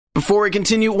Before we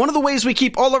continue, one of the ways we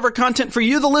keep all of our content for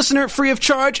you, the listener, free of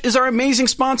charge is our amazing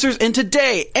sponsors, and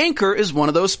today, Anchor is one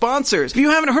of those sponsors. If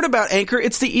you haven't heard about Anchor,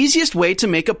 it's the easiest way to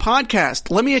make a podcast.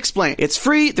 Let me explain. It's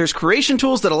free, there's creation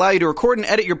tools that allow you to record and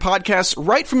edit your podcasts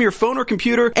right from your phone or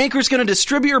computer. Anchor's going to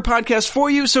distribute your podcast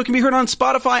for you so it can be heard on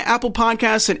Spotify, Apple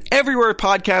Podcasts, and everywhere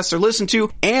podcasts are listened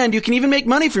to, and you can even make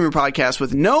money from your podcast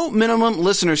with no minimum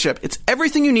listenership. It's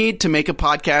everything you need to make a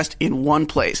podcast in one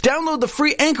place. Download the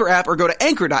free Anchor app or go to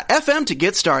anchor.fm to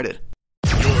get started.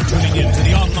 You're tuning in to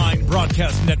the online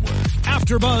broadcast network,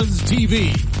 AfterBuzz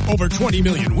TV. Over 20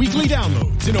 million weekly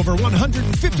downloads in over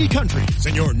 150 countries,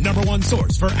 and your number one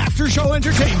source for after-show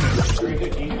entertainment.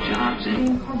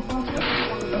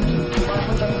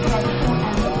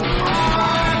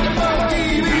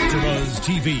 AfterBuzz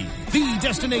TV, the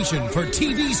destination for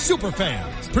TV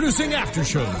superfans, producing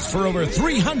after-shows for over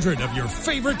 300 of your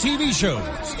favorite TV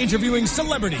shows, interviewing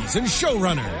celebrities and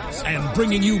showrunners, and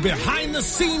bringing you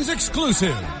behind-the-scenes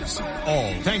exclusives.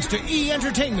 All thanks to E!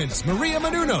 Entertainment's Maria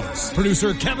Menounos,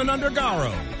 producer Kevin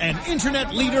Undergaro, and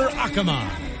internet leader Akamai.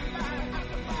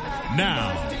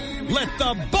 Now, let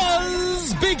the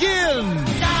buzz begin!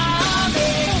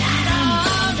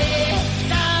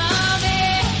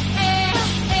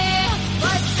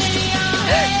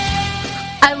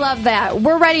 I love that.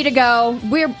 We're ready to go.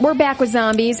 We're back with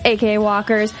Zombies, aka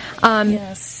Walkers.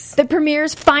 Yes. The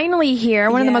premiere's finally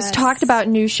here. One of the most talked about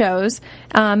new shows.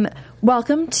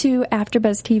 Welcome to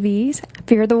AfterBuzz TV's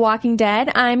Fear the Walking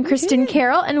Dead. I'm Kristen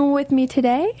Carroll, and with me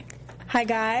today... Hi,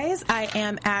 guys. I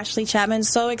am Ashley Chapman.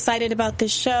 So excited about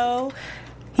this show.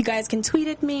 You guys can tweet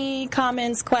at me,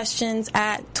 comments, questions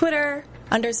at Twitter,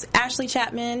 Ashley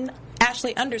Chapman,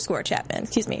 Ashley_Chapman.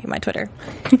 Excuse me, my Twitter.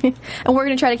 And we're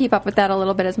going to try to keep up with that a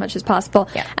little bit as much as possible.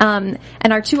 Yeah.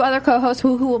 And our two other co-hosts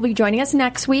who will be joining us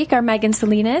next week are Megan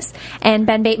Salinas and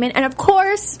Ben Bateman. And, of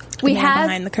course, we have...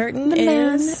 behind the curtain the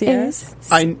is...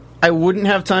 I wouldn't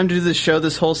have time to do this show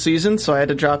this whole season, so I had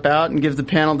to drop out and give the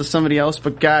panel to somebody else.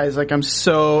 But guys, I'm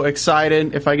so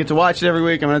excited. If I get to watch it every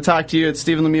week, I'm going to talk to you. It's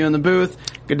Stephen Lemieux in the booth.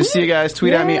 Good to see you guys.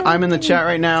 Tweet at me. I'm in the chat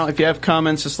right now. If you have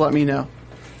comments, just let me know.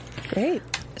 Great.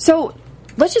 So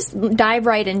let's just dive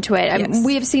right into it. Yes.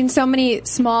 We have seen so many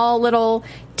small little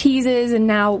teases, and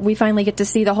now we finally get to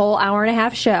see the whole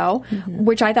hour-and-a-half show,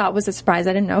 which I thought was a surprise.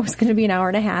 I didn't know it was going to be an hour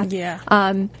and a half. Yeah.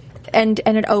 And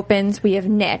it opens. We have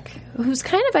Nick, who's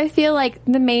kind of, I feel like,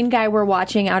 the main guy we're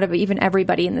watching out of even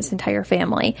everybody in this entire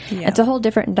family. Yeah. It's a whole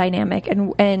different dynamic,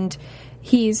 and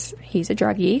he's a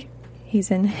druggie. He's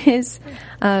in his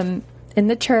in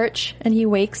the church, and he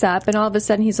wakes up, and all of a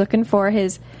sudden he's looking for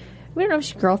his, we don't know if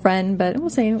she's girlfriend, but we'll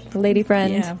say lady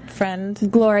friend. Yeah,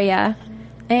 friend. Gloria.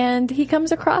 And he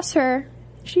comes across her.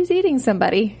 She's eating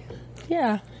somebody.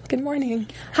 Yeah. Good morning.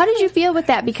 How did you feel with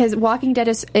that? Because Walking Dead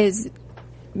is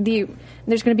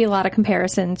there's going to be a lot of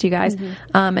comparisons, you guys.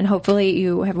 And hopefully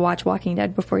you have watched Walking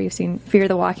Dead before you've seen Fear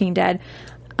the Walking Dead.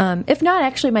 If not,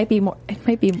 actually, it might be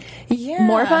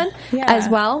more fun as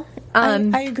well.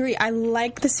 I agree. I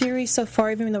like the series so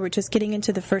far, even though we're just getting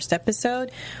into the first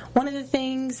episode. One of the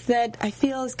things that I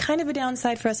feel is kind of a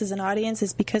downside for us as an audience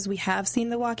is because we have seen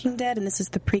The Walking Dead, and this is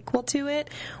the prequel to it,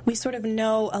 we sort of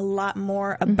know a lot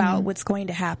more about what's going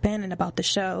to happen and about the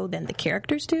show than the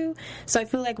characters do. So I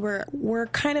feel like we're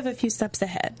kind of a few steps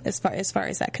ahead as far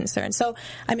as that concern. So,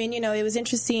 I mean, it was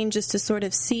interesting just to sort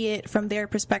of see it from their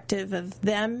perspective of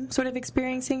them sort of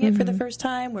experiencing it for the first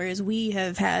time, whereas we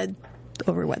have had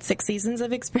over 6 seasons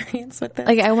of experience with this.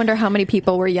 I wonder how many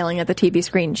people were yelling at the TV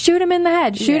screen, shoot him in the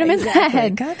head, shoot him in the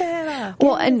head. Cut that off.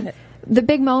 Well, and the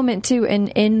big moment too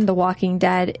in The Walking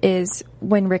Dead is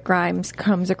when Rick Grimes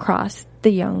comes across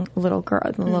the young little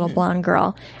girl, the little blonde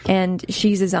girl, and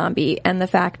she's a zombie, and the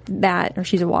fact that, or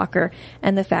she's a walker,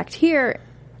 and the fact here,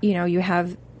 you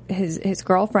have his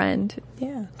girlfriend.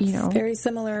 Yeah, very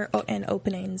similar in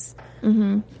openings.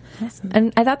 Awesome.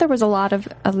 And I thought there was a lot of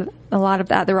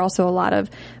that. There were also a lot of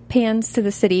pans to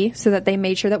the city, so that they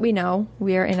made sure that we know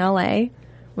we are in LA,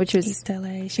 which is East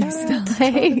LA. East LA.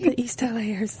 The East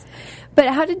LAers. But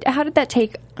how did that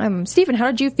take? Stephen, how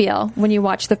did you feel when you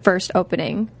watched the first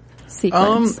opening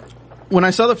sequence? When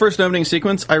I saw the first opening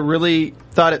sequence, I really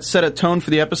thought it set a tone for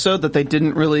the episode that they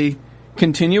didn't really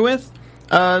continue with.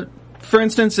 For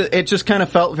instance, it just kind of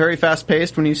felt very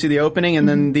fast-paced when you see the opening, and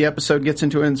then the episode gets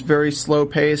into it, and it's very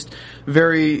slow-paced,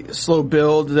 very slow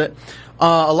build. That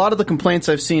a lot of the complaints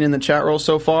I've seen in the chat roll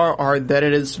so far are that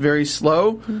it is very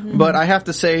slow, but I have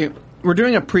to say, we're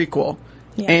doing a prequel.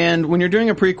 Yeah. And when you're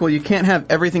doing a prequel, you can't have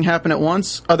everything happen at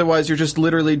once, otherwise you're just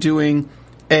literally doing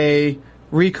a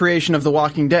recreation of The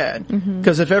Walking Dead.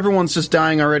 Because if everyone's just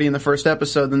dying already in the first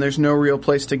episode, then there's no real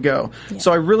place to go. Yeah.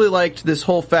 So I really liked this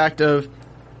whole fact of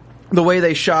the way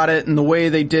they shot it and the way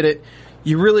they did it,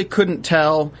 you really couldn't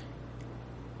tell.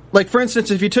 Like, for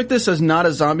instance, if you took this as not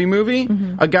a zombie movie,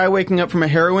 a guy waking up from a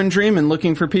heroin dream and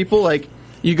looking for people, like,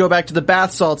 you go back to the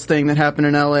bath salts thing that happened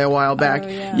in LA a while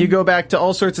back. You go back to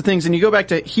all sorts of things, and you go back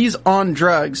to he's on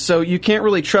drugs, so you can't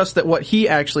really trust that what he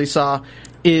actually saw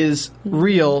is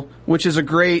real, which is a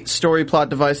great story plot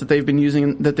device that they've been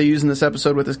using, that they use in this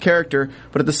episode with his character.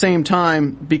 But at the same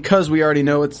time, because we already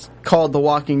know it's called The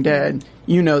Walking Dead,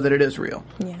 you know that it is real.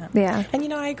 Yeah.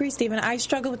 And I agree, Stephen. I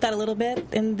struggled with that a little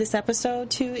bit in this episode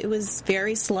too. It was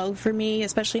very slow for me,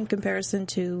 especially in comparison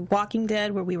to Walking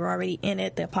Dead, where we were already in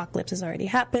it. The apocalypse has already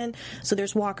happened, so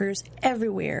there's walkers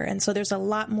everywhere, and so there's a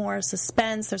lot more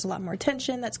suspense. There's a lot more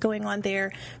tension that's going on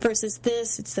there. Versus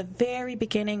this, it's the very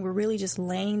beginning. We're really just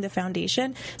laying the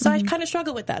foundation. So I kind of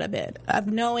struggle with that a bit, of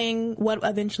knowing what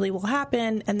eventually will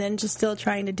happen, and then just still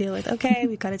trying to deal with, okay,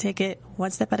 we've got to take it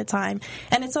one step at a time.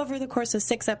 And it's over the course of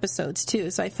 6 episodes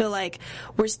too, so I feel like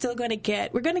we're going to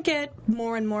get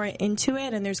more and more into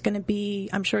it, and there's going to be,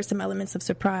 I'm sure, some elements of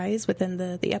surprise within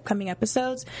the upcoming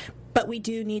episodes. But we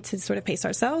do need to sort of pace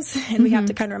ourselves, and we have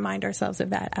to kind of remind ourselves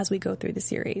of that as we go through the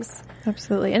series.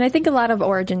 Absolutely. And I think a lot of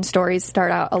origin stories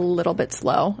start out a little bit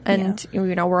slow. And,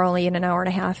 we're only in an hour and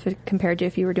a half compared to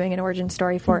if you were doing an origin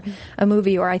story for a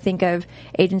movie. Or I think of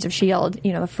Agents of S.H.I.E.L.D.,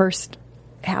 the first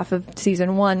half of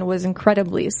season 1 was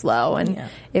incredibly slow. And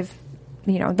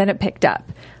then it picked up.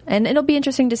 And it'll be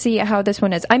interesting to see how this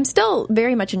one is. I'm still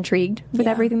very much intrigued with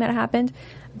everything that happened.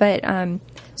 But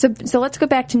so let's go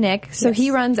back to Nick. So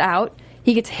he runs out.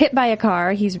 He gets hit by a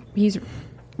car. He's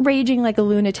raging like a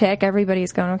lunatic.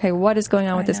 Everybody's going, okay, what is going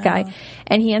on with this guy?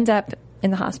 And he ends up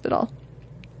in the hospital.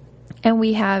 And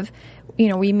we have,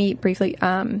 we meet briefly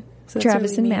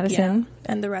Travis and Madison.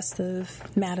 And the rest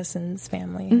of Madison's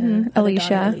family.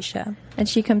 Alicia. And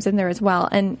she comes in there as well.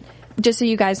 And just so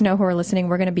you guys know who are listening,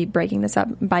 we're going to be breaking this up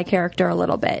by character a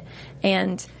little bit.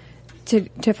 And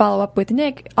to follow up with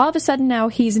Nick, all of a sudden now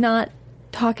he's not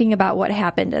talking about what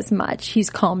happened as much. He's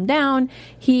calmed down.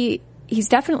 He's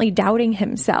definitely doubting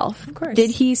himself. Of course.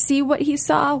 Did he see what he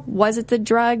saw? Was it the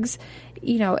drugs?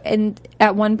 And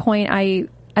at one point I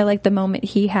like the moment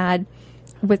he had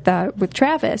with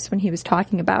Travis when he was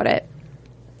talking about it.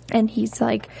 And he's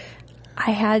like,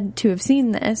 I had to have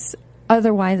seen this,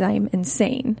 otherwise I'm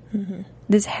insane.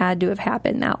 This had to have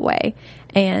happened that way.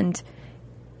 And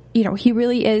he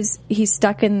really is, he's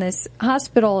stuck in this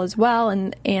hospital as well.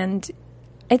 And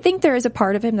I think there is a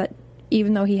part of him that,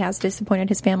 even though he has disappointed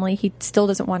his family, he still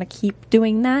doesn't want to keep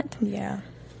doing that. Yeah.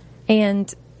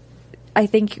 And I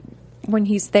think when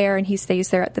he's there and he stays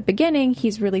there at the beginning,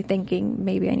 he's really thinking,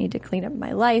 maybe I need to clean up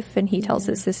my life. And he tells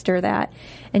his sister that,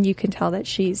 and you can tell that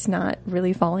she's not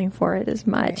really falling for it as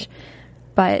much. Right.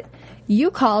 But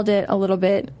you called it a little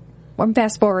bit, I'm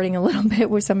fast forwarding a little bit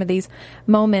with some of these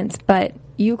moments, but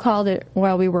you called it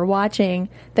while we were watching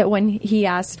that when he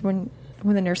asked, when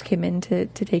the nurse came in to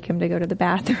take him to go to the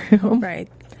bathroom, right,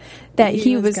 that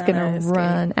he was going to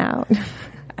run out.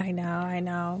 I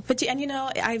know. But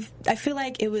I feel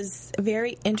like it was a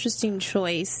very interesting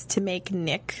choice to make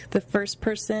Nick the first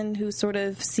person who sort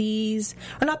of sees,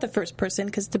 or not the first person,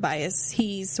 because Tobias,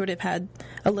 he's sort of had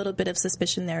a little bit of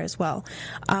suspicion there as well.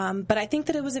 But I think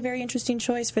that it was a very interesting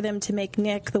choice for them to make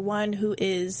Nick the one who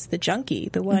is the junkie,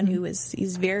 the one who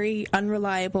is very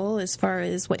unreliable as far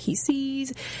as what he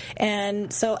sees.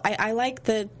 And so I like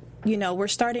the, we're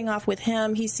starting off with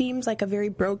him. He seems like a very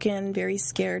broken, very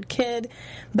scared kid,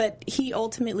 but he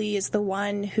ultimately is the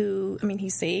one who, he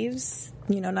saves,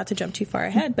 not to jump too far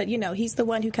ahead, but, he's the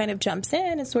one who kind of jumps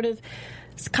in and sort of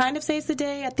saves the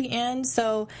day at the end.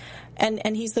 So,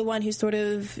 and he's the one who sort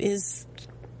of is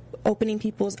opening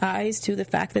people's eyes to the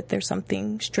fact that there's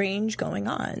something strange going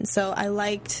on. So I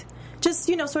liked just,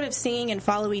 sort of seeing and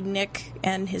following Nick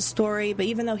and his story. But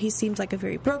even though he seems like a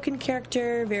very broken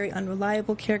character, very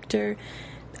unreliable character,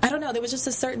 I don't know, there was just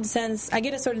a certain sense, I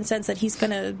get a certain sense that he's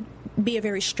going to be a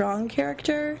very strong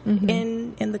character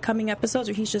in the coming episodes,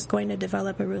 or he's just going to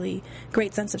develop a really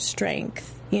great sense of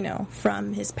strength,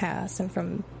 from his past and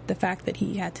from the fact that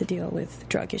he had to deal with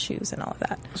drug issues and all of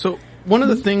that. So one of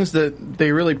the things that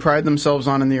they really pride themselves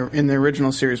on in the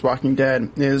original series, Walking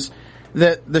Dead, is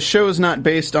that the show is not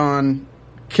based on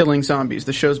killing zombies.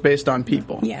 The show's based on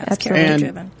people. Yeah, it's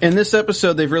character-driven. In this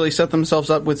episode, they've really set themselves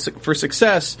up for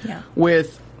success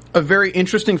with a very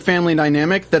interesting family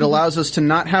dynamic that allows us to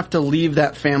not have to leave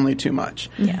that family too much.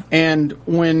 Yeah. And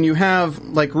when you have,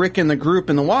 like, Rick and the group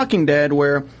in The Walking Dead,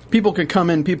 where people can come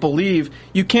in, people leave,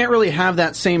 you can't really have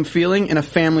that same feeling in a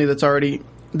family that's already,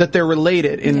 that they're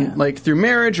related in, like, through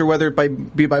marriage or whether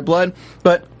it be by blood.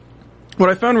 But what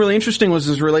I found really interesting was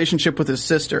his relationship with his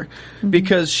sister,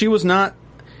 because she's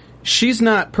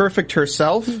not perfect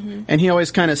herself, and he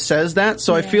always kind of says that.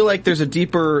 So I feel like there's a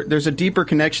deeper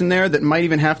connection there that might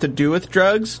even have to do with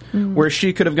drugs, where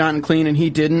she could have gotten clean and he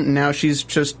didn't, and now she's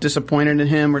just disappointed in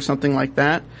him or something like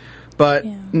that. But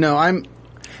no,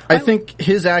 I think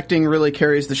his acting really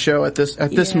carries the show at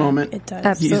this moment. It does.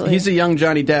 Absolutely. He's a young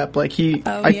Johnny Depp. Like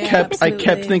I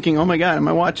kept thinking, oh my God, am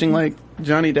I watching like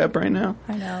Johnny Depp right now?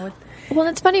 I know. Well,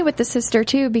 it's funny with the sister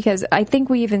too, because I think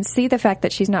we even see the fact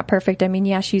that she's not perfect. I mean,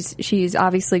 yeah, she's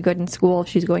obviously good in school.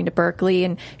 She's going to Berkeley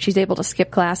and she's able to skip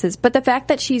classes. But the fact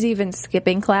that she's even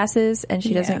skipping classes and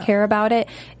she doesn't care about it,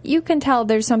 you can tell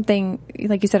there's something,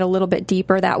 like you said, a little bit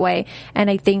deeper that way. And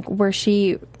I think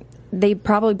they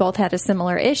probably both had a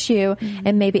similar issue,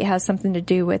 and maybe it has something to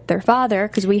do with their father,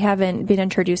 because we haven't been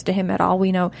introduced to him at all.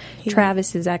 We know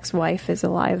Travis's ex-wife is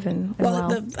alive and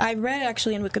well. I read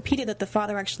actually in Wikipedia that the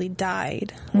father actually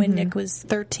died when Nick was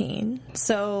 13.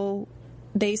 So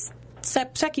they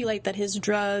speculate that his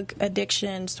drug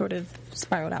addiction sort of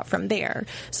spiraled out from there.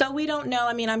 So we don't know.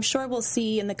 I mean, I'm sure we'll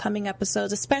see in the coming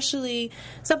episodes, especially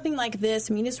something like this.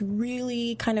 I mean, this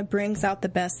really kind of brings out the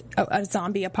best, a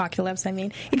zombie apocalypse, I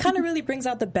mean. It kind of really brings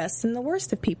out the best and the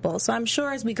worst of people. So I'm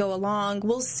sure as we go along,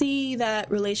 we'll see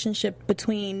that relationship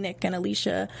between Nick and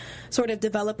Alicia sort of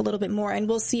develop a little bit more, and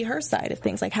we'll see her side of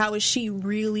things. Like, how is she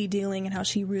really dealing and how is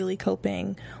she really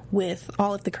coping with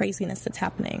all of the craziness that's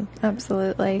happening?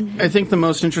 Absolutely. I think the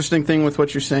most interesting thing with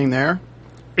what you're saying there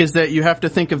is that you have to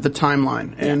think of the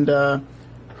timeline. And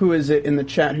who is it in the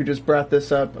chat who just brought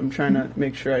this up? I'm trying to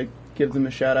make sure I give them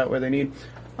a shout out where they need.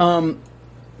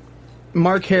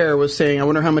 Mark Hare was saying, I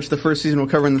wonder how much the first season will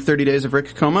cover in the 30 days of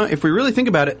Rick's coma. If we really think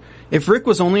about it, if Rick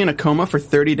was only in a coma for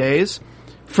 30 days,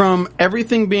 from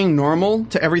everything being normal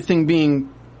to everything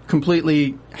being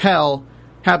completely hell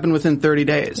happened within 30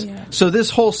 days. Yeah. So this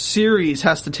whole series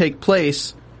has to take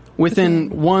place within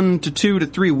 1 to 2 to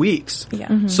 3 weeks.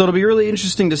 Yeah. So it'll be really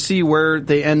interesting to see where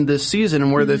they end this season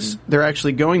and where they're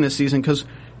actually going this season, because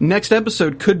next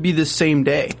episode could be the same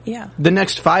day. Yeah. The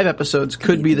next 5 episodes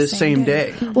could be the same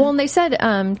day. Well, and they said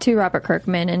to Robert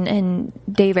Kirkman and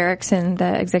Dave Erickson,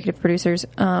 the executive producers,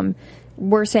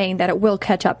 were saying that it will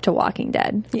catch up to Walking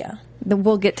Dead. Yeah.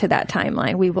 We'll get to that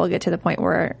timeline. We will get to the point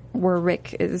where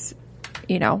Rick is,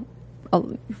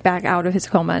 back out of his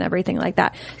coma and everything like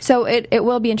that. So it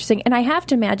will be interesting. And I have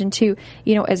to imagine too,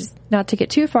 as not to get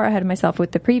too far ahead of myself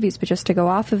with the previews, but just to go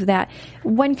off of that,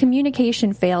 when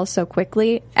communication fails so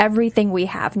quickly, everything we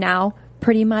have now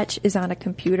pretty much is on a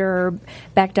computer or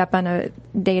backed up on a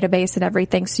database and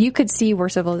everything. So you could see where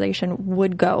civilization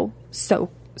would go so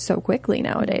quickly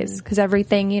nowadays, because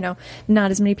everything,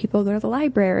 not as many people go to the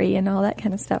library and all that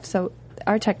kind of stuff. So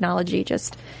our technology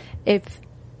just, if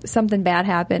something bad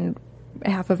happened,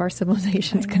 half of our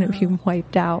civilization is going to be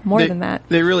wiped out. More than that.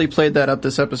 They really played that up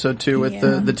this episode, too, with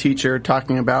the teacher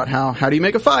talking about how do you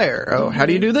make a fire? Oh, how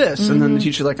do you do this? And then the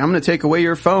teacher's like, I'm going to take away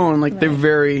your phone. Like, they're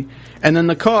very... And then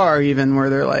the car, even, where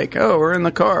they're like, oh, we're in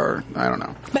the car. I don't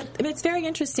know. But it's very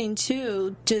interesting,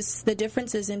 too, just the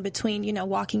differences in between,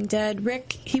 Walking Dead.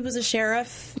 Rick, he was a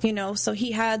sheriff, so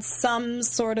he had some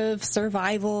sort of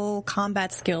survival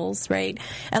combat skills, right?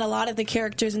 And a lot of the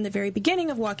characters in the very beginning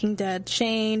of Walking Dead,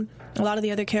 Shane, a lot of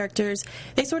the other characters,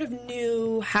 they sort of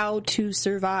knew how to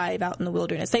survive out in the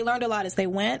wilderness. They learned a lot as they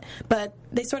went, but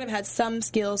they sort of had some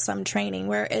skills, some training.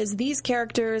 Whereas these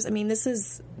characters, I mean,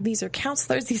 these are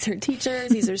counselors, these are teachers,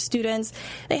 these are students.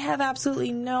 They have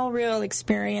absolutely no real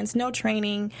experience, no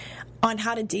training on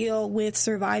how to deal with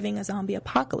surviving a zombie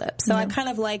apocalypse. So I kind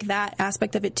of like that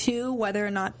aspect of it too, whether or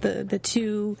not the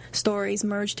two stories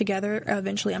merge together.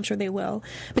 Eventually, I'm sure they will.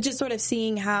 But just sort of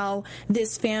seeing how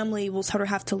this family will sort of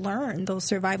have to learn those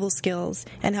survival skills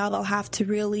and how they'll have to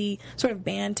really sort of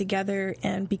band together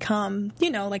and become,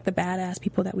 like the badass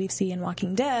people that we see in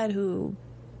Walking Dead who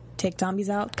take zombies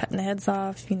out, cutting the heads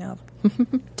off,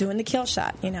 doing the kill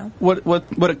shot,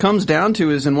 What it comes down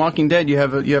to is in Walking Dead you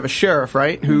have a sheriff,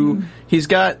 right? Who he's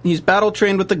battle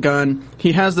trained with the gun.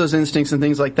 He has those instincts and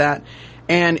things like that.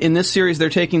 And in this series they're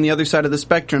taking the other side of the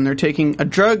spectrum. They're taking a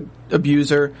drug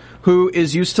abuser who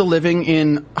is used to living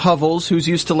in hovels, who's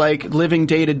used to living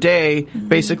day to day,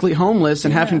 basically homeless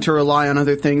and having to rely on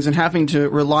other things and having to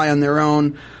rely on their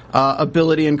own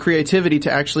ability and creativity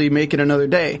to actually make it another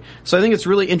day. So I think it's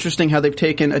really interesting how they've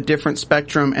taken a different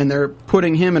spectrum and they're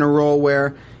putting him in a role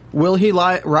where will he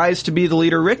rise to be the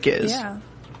leader Rick is? Yeah.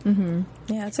 Yeah,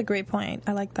 that's a great point.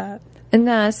 I like that.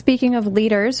 And speaking of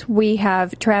leaders, we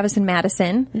have Travis and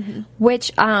Madison,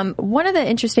 which one of the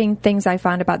interesting things I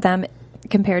found about them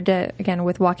compared to, again,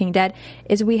 with Walking Dead,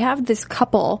 is we have this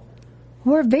couple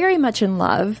who are very much in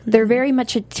love. They're very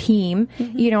much a team.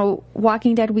 You know,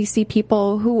 Walking Dead, we see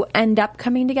people who end up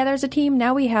coming together as a team.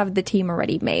 Now we have the team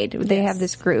already made. They have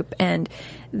this group, and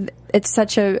it's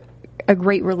such a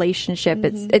great relationship.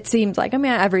 It seems like, I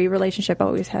mean, every relationship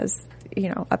always has, you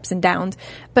know, ups and downs,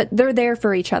 but they're there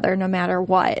for each other no matter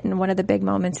what. And one of the big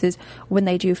moments is when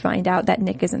they do find out that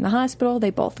Nick is in the hospital. They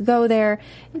both go there.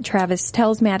 Travis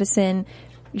tells Madison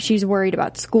she's worried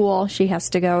about school. She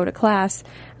has to go to class,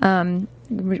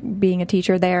 being a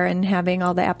teacher there and having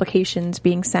all the applications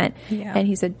being sent. Yeah. And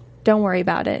he said, don't worry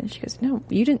about it. And she goes, no,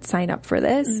 you didn't sign up for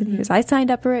this. And he goes, I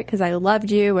signed up for it because I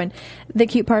loved you. And the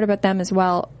cute part about them as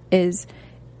well is,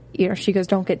 you know, she goes,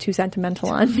 don't get too sentimental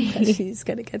on me. She's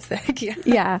going to get sick.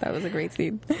 Yeah. That was a great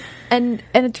scene. And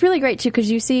it's really great, too, because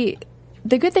you see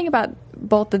the good thing about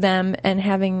both of them and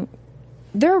having,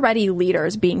 they're already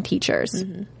leaders being teachers.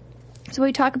 So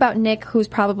we talk about Nick, who's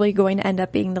probably going to end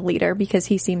up being the leader because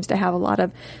he seems to have a lot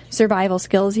of survival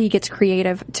skills. He gets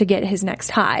creative to get his next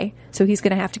high. So he's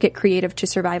going to have to get creative to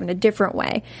survive in a different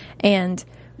way. And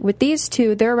with these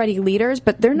two, they're already leaders,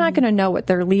 but they're not going to know what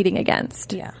they're leading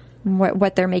against. Yeah.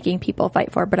 What they're making people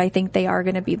fight for. But I think they are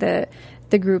going to be the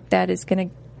group that is going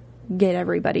to get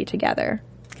everybody together.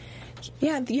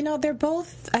 Yeah, you know, they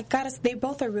both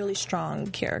are really strong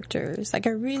characters. Like,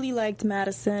 I really liked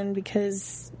Madison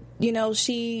because, you know,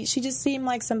 she just seemed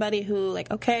like somebody who, like,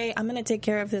 okay, I'm going to take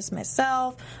care of this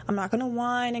myself. I'm not going to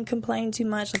whine and complain too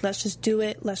much. Like, let's just do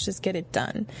it. Let's just get it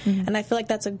done. And I feel like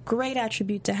that's a great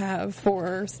attribute to have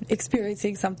for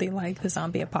experiencing something like the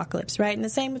zombie apocalypse, right? And the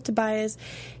same with Tobias.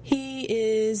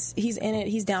 He's in it.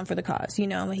 He's down for the cause, you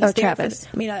know. He's Travis.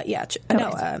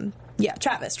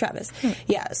 Travis.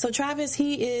 Yeah, so Travis,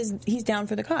 he's down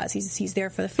for the cause. He's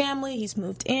there for the family. He's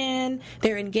moved in.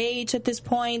 They're engaged at this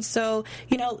point. So,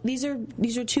 you know, these are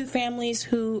two families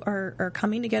who are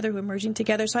coming together, who are merging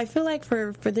together. So I feel like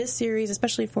for this series,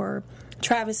 especially for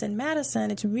Travis and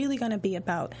Madison, it's really going to be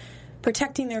about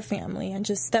protecting their family and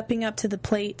just stepping up to the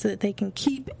plate so that they can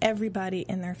keep everybody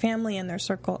in their family and their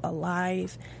circle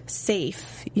alive,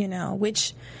 safe, you know,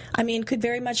 which, I mean, could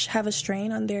very much have a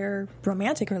strain on their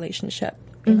romantic relationship,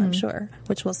 you know, I'm sure,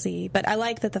 which we'll see. But I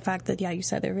like that the fact that, yeah, you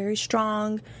said they're very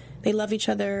strong, they love each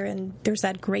other, and there's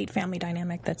that great family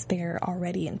dynamic that's there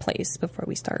already in place before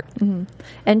we start.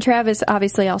 And Travis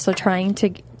obviously also trying to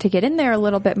get in there a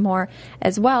little bit more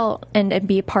as well and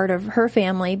be a part of her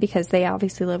family because they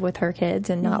obviously live with her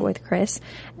kids and not with Chris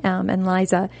and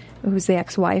Liza, who's the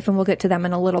ex-wife, and we'll get to them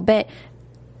in a little bit.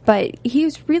 But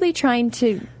he's really trying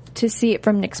to see it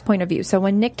from Nick's point of view. So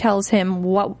when Nick tells him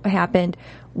what happened,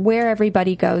 where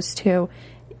everybody goes to,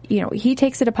 you know, he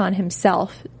takes it upon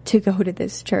himself to go to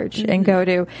this church and go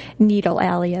to Needle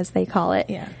Alley, as they call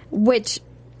it, which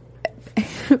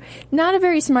not a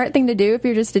very smart thing to do if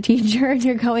you're just a teacher and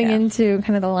you're going into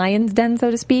kind of the lion's den,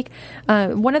 so to speak.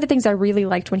 One of the things I really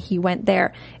liked when he went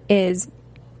there is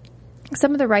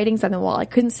some of the writings on the wall. I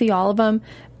couldn't see all of them,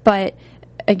 but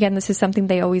again, this is something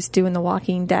they always do in The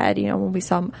Walking Dead. You know, when we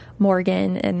saw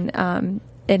Morgan and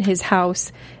in his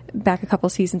house back a couple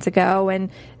seasons ago, and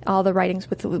all the writings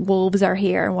with the wolves are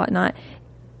here and whatnot.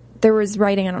 There was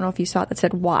writing, I don't know if you saw it, that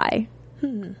said why.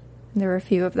 There were a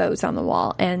few of those on the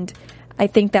wall, and I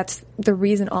think that's the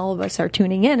reason all of us are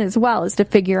tuning in as well, is to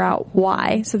figure out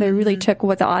why. So they really took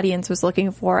what the audience was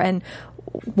looking for and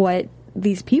what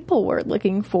these people were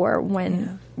looking for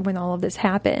when all of this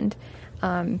happened.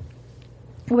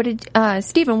 What did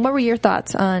Stephen? What were your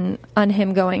thoughts on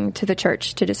him going to the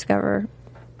church to discover,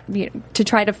 to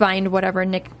try to find whatever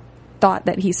Nick thought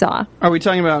that he saw? Are we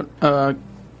talking about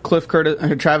Cliff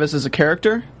Curtis, Travis as a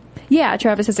character? Yeah,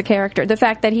 Travis as a character. The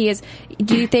fact that he is.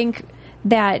 Do you think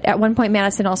that at one point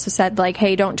Madison also said, like,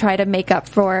 hey, don't try to make up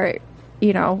for,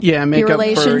 your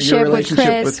relationship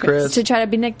with Chris to try to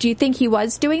be Nick? Do you think he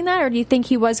was doing that, or do you think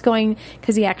he was going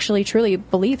because he actually truly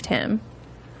believed him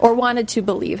or wanted to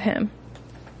believe him?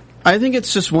 I think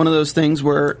it's just one of those things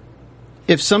where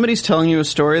if somebody's telling you a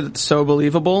story that's so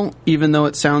believable, even though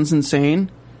it sounds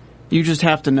insane, you just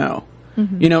have to know.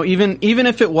 You know, even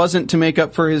if it wasn't to make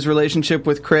up for his relationship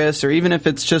with Chris, or even if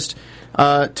it's just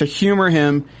to humor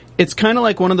him, it's kind of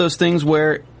like one of those things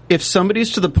where if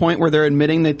somebody's to the point where they're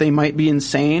admitting that they might be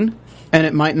insane, and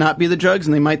it might not be the drugs,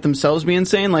 and they might themselves be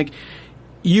insane, like,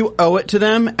 you owe it to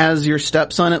them, as your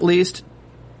stepson at least,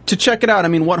 to check it out. I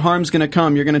mean, what harm's going to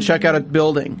come? You're going to check out a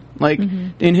building. Like,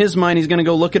 in his mind, he's going to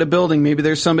go look at a building. Maybe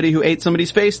there's somebody who ate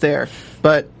somebody's face there.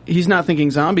 But he's not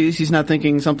thinking zombies. He's not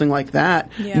thinking something like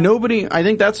that. Yeah. I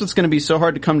think that's what's going to be so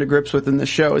hard to come to grips with in this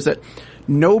show, is that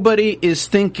nobody is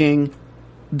thinking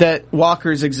that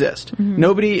walkers exist.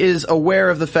 Nobody is aware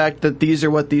of the fact that these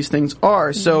are what these things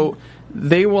are. So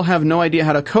they will have no idea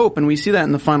how to cope, and we see that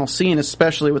in the final scene,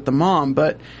 especially with the mom.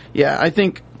 But yeah, I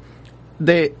think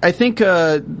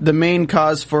the main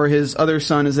cause for his other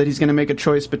son is that he's going to make a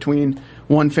choice between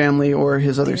one family or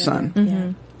his other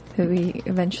son, who he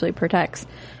eventually protects.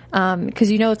 Because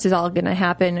this is all going to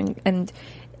happen, and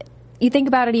you think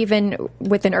about it even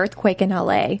with an earthquake in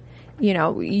LA.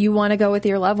 You want to go with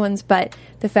your loved ones, but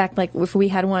the fact, like, if we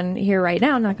had one here right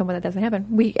now, knock on wood that doesn't happen,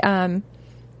 we,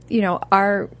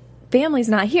 our family's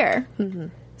not here.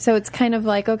 So it's kind of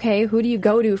like, okay, who do you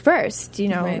go to first? Do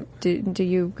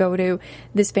you go to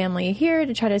this family here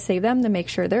to try to save them, to make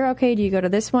sure they're okay? Do you go to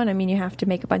this one? I mean, you have to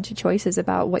make a bunch of choices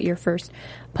about what your first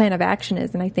plan of action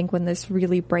is. And I think when this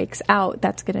really breaks out,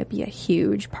 that's going to be a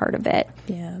huge part of it.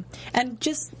 Yeah. And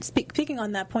just speaking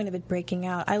on that point of it breaking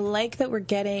out, I like that we're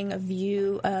getting a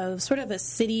view of sort of a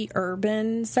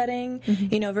city-urban setting,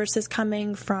 versus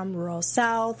coming from rural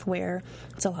South, where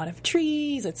it's a lot of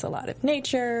trees, it's a lot of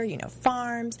nature,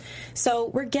 farms. So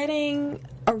we're getting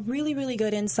a really, really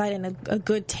good insight and a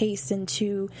good taste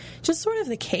into just sort of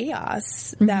the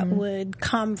chaos that would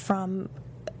come from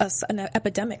an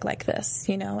epidemic like this,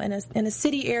 in a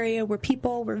city area where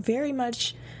people were very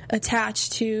much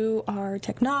attached to our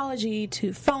technology,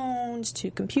 to phones, to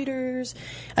computers.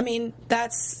 I mean, I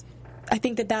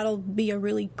think that'll be a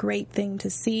really great thing to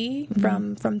see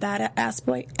from that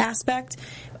aspect.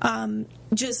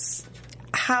 Just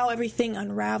how everything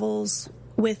unravels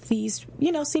with these,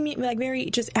 seeming like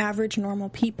very just average, normal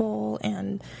people,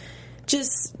 and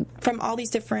just from all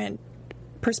these different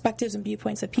perspectives and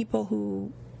viewpoints of people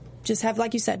who just have,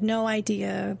 like you said, no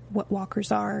idea what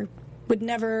walkers are, would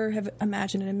never have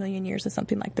imagined in a million years that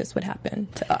something like this would happen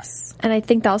to us. And I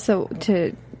think also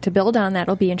to build on that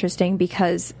will be interesting,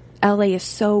 because LA is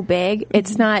so big.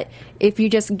 It's not, if you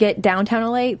just get downtown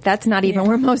LA, that's not even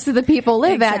where most of the people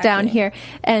live at down here.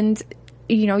 And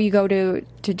you go to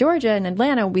Georgia and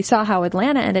Atlanta, we saw how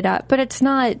Atlanta ended up, but it's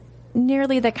not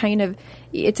nearly the kind of,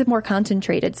 it's a more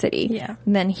concentrated city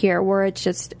than here, where it's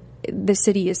just, the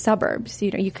city is suburbs.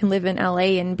 You can live in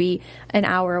LA and be an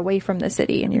hour away from the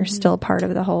city, and you're still part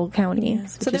of the whole county. Yeah.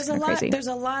 So there's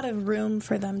a lot of room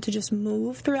for them to just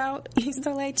move throughout East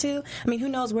LA too. I mean, who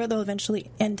knows where they'll eventually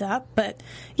end up, but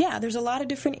yeah, there's a lot of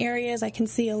different areas. I can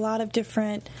see a lot of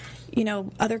different,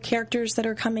 other characters that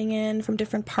are coming in from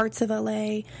different parts of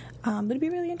LA. It'd be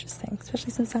really interesting,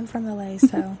 especially since I'm from LA,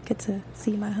 so get to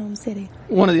see my home city.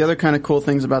 One of the other kind of cool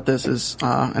things about this is,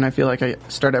 and I feel like I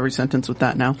start every sentence with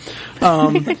that now,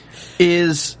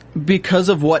 is because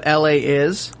of what LA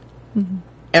is,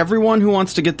 everyone who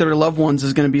wants to get their loved ones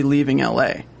is going to be leaving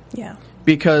LA. Yeah.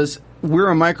 Because we're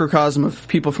a microcosm of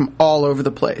people from all over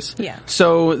the place. Yeah.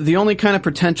 So the only kind of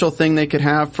potential thing they could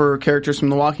have for characters from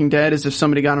The Walking Dead is if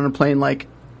somebody got on a plane, like,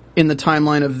 in the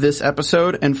timeline of this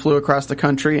episode and flew across the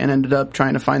country and ended up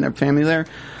trying to find their family there.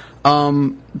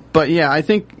 But yeah, I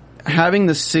think having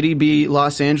the city be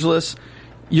Los Angeles,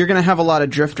 you're going to have a lot of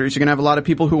drifters. You're going to have a lot of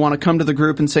people who want to come to the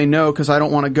group and say, no, because I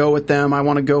don't want to go with them. I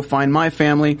want to go find my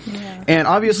family. Yeah. And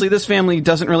obviously this family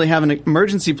doesn't really have an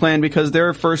emergency plan, because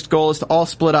their first goal is to all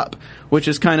split up, which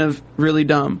is kind of really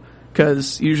dumb.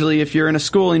 Because usually if you're in a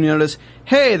school and you notice,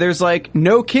 hey, there's like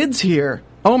no kids here.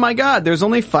 Oh my God, there's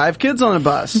only 5 kids on a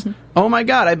bus. Oh my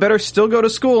God, I better still go to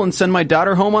school and send my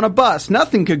daughter home on a bus.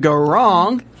 Nothing could go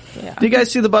wrong. Yeah. Do you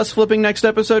guys see the bus flipping next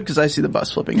episode? Because I see the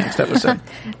bus flipping next episode.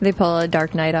 They pull a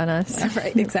Dark Knight on us.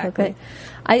 Right, exactly.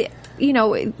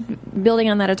 Building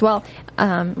on that as well,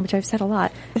 which I've said a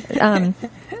lot.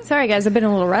 Sorry guys, I've been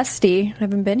a little rusty. I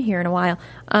haven't been here in a while.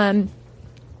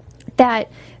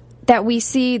 That we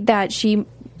see that she,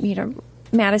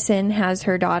 Madison has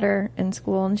her daughter in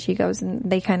school, and she goes and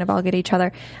they kind of all get each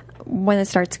other when it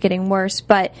starts getting worse.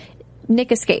 But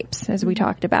Nick escapes, as we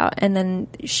talked about, and then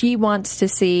she wants to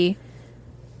see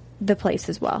the place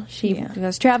as well. She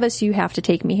goes, Travis, you have to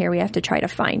take me here. We have to try to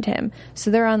find him.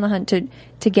 So they're on the hunt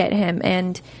to get him.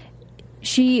 And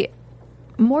she,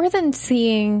 more than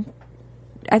seeing,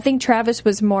 I think Travis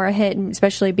was more a hit,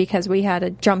 especially because we had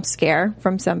a jump scare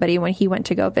from somebody when he went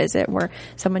to go visit, where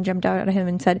someone jumped out at him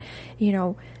and said, they're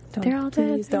all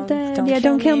dead.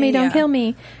 Don't kill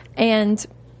me. And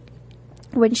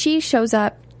when she shows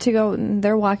up to go,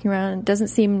 they're walking around, it doesn't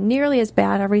seem nearly as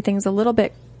bad. Everything's a little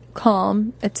bit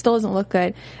calm. It still doesn't look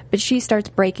good, but she starts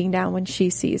breaking down when she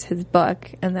sees his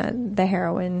book and the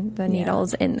heroin, the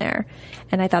needles in there.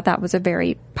 And I thought that was a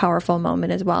very powerful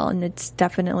moment as well. And it's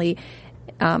definitely,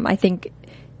 I think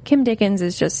Kim Dickens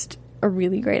is just a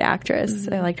really great actress.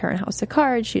 Mm-hmm. I liked her in House of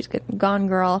Cards. She's good in Gone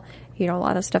Girl, a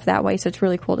lot of stuff that way. So it's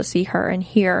really cool to see her and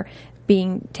here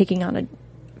taking on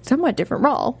somewhat different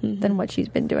role than what she's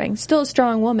been doing. Still a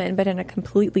strong woman, but in a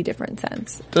completely different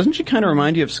sense. Doesn't she kind of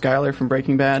remind you of Skylar from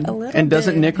Breaking Bad? A little and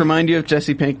doesn't bit. Nick remind you of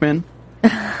Jesse Pinkman?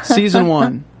 Season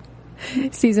 1.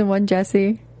 Season 1,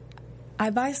 Jesse. I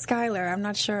buy Skylar. I'm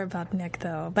not sure about Nick,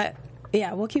 though. But,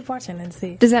 yeah, we'll keep watching and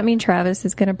see. Does that mean Travis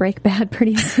is going to break bad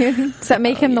pretty soon? Does that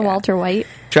make him the Walter White?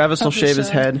 Travis will shave his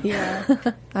head. Yeah.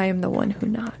 I am the one who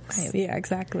knocks. Yeah,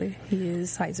 exactly. He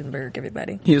is Heisenberg,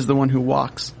 everybody. He is the one who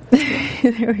walks.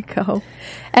 There we go.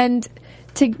 And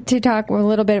to talk a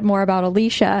little bit more about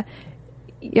Alicia,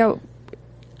 I'm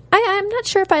not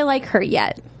sure if I like her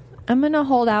yet. I'm going to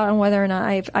hold out on whether or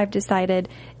not I've decided.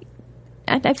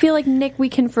 I feel like Nick we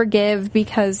can forgive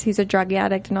because he's a drug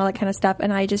addict and all that kind of stuff,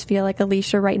 and I just feel like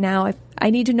Alicia right now, I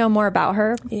need to know more about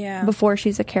her before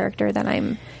she's a character that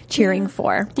I'm cheering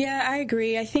for. Yeah, I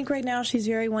agree. I think right now she's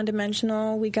very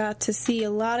one-dimensional. We got to see a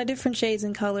lot of different shades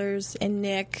and colors in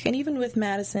Nick, and even with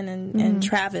Madison and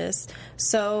Travis.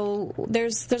 So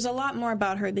there's a lot more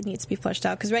about her that needs to be fleshed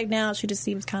out, because right now she just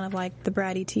seems kind of like the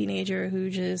bratty teenager who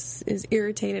just is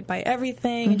irritated by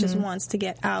everything and just wants to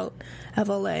get out of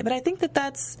LA. But I think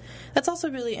that's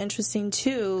also really interesting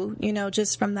too,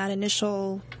 just from that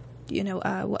initial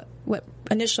what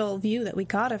initial view that we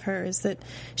got of her is that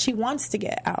she wants to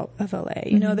get out of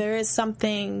LA. There is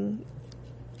something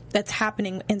that's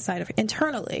happening inside of her,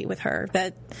 internally with her,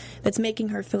 that's making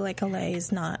her feel like LA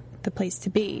is not the place to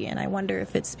be. And I wonder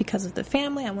if it's because of the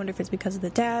family. I wonder if it's because of the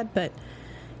dad. But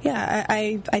yeah,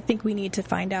 I think we need to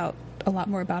find out a lot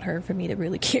more about her for me to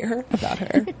really care about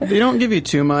her. They don't give you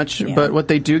too much, but what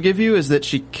they do give you is that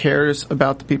she cares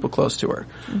about the people close to her.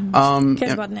 She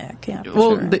cares about Nick,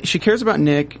 sure. She cares about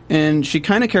Nick, and she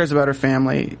kind of cares about her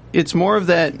family. It's more of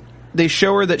that they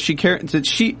show her that she cares.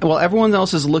 While everyone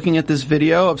else is looking at this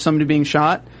video of somebody being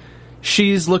shot,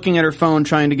 she's looking at her phone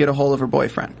trying to get a hold of her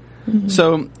boyfriend.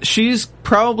 So she's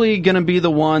probably going to be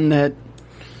the one that.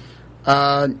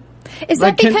 Is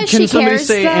that because she cares? Can somebody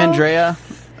say Andrea?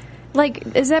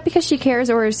 Like, is that because she cares,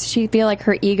 or does she feel like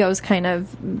her ego's kind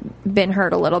of been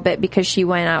hurt a little bit because she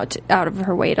went out of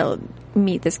her way to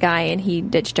meet this guy and he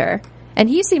ditched her? And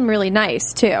he seemed really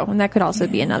nice too, and that could also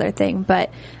be another thing.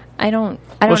 But I don't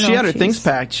know. Well, she had her things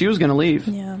packed. She was going to leave.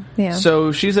 Yeah.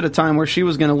 So she's at a time where she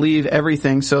was going to leave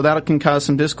everything. So that can cause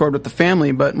some discord with the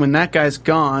family. But when that guy's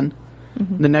gone,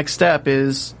 the next step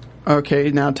is. Okay,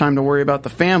 now time to worry about the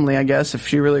family, I guess, if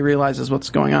she really realizes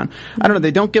what's going on. I don't know, they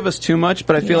don't give us too much,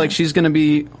 but I feel like she's going to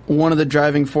be one of the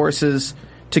driving forces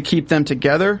to keep them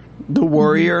together, the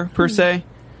warrior, per se.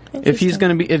 If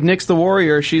Nick's the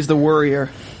warrior, she's the worrier.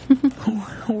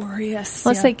 Warriors.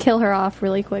 Unless they kill her off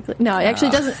really quickly. No, it actually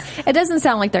doesn't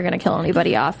sound like they're going to kill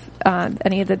anybody off,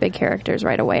 any of the big characters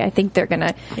right away. I think they're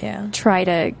going to try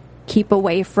to keep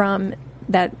away from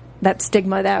that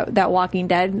stigma that Walking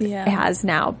Dead has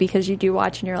now, because you do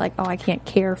watch and you're like, oh, I can't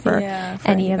care for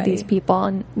any of these people.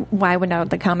 And why went out at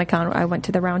the Comic-Con, I went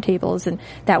to the round tables, and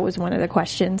that was one of the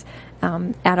questions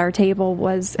at our table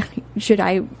was,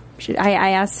 I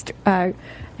asked, I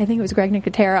think it was Greg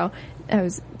Nicotero,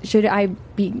 should I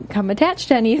become attached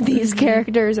to any of these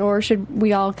characters, or should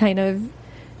we all kind of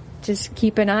just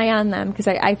keep an eye on them? Because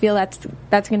I feel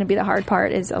that's going to be the hard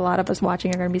part, is a lot of us watching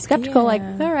are going to be skeptical, like,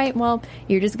 all right, well,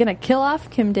 you're just going to kill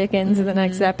off Kim Dickens in the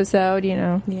next episode,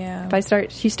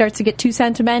 If she starts to get too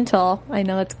sentimental, I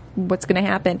know that's what's going to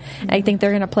happen. And I think they're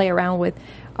going to play around with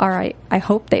I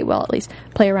hope they will at least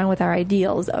play around with our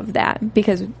ideals of that,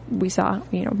 because we saw,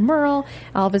 Merle,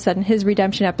 all of a sudden his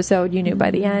redemption episode, you knew by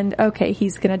the end, okay,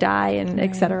 he's going to die, and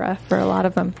et cetera, for a lot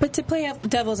of them. But to play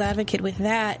devil's advocate with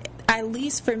that, at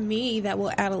least for me, that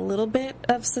will add a little bit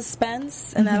of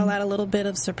suspense, and that'll add a little bit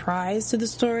of surprise to the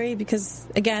story, because,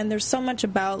 again, there's so much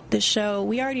about this show.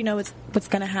 We already know what's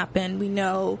going to happen. We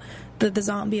know that the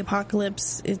zombie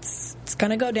apocalypse, it's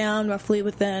going to go down roughly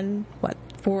within,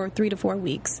 3 to 4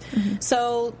 weeks.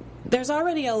 So there's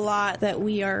already a lot that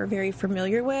we are very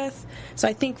familiar with. So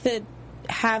I think that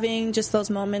having just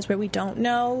those moments where we don't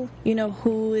know,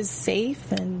 who is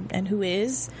safe and who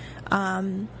is,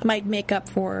 might make up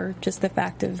for just the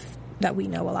fact of that we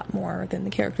know a lot more than the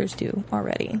characters do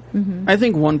already. I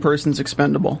think one person's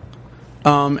expendable.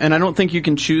 And I don't think you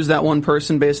can choose that one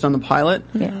person based on the pilot.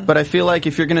 But I feel like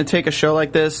if you're going to take a show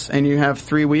like this and you have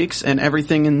 3 weeks and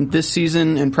everything in this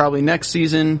season and probably next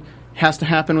season has to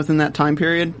happen within that time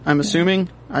period, I'm assuming,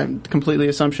 I'm completely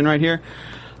assumption right here,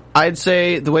 I'd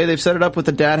say the way they've set it up with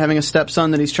the dad having a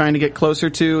stepson that he's trying to get closer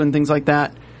to and things like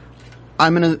that,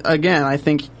 I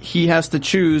think he has to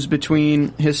choose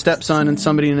between his stepson and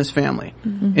somebody in his family,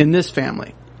 in this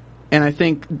family. And I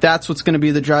think that's what's going to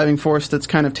be the driving force that's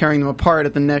kind of tearing them apart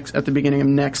at the beginning of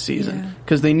next season.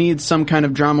 Because they need some kind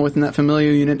of drama within that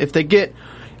familial unit. If they get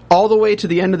all the way to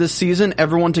the end of the season,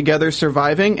 everyone together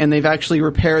surviving, and they've actually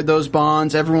repaired those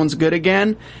bonds, everyone's good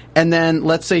again, and then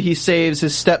let's say he saves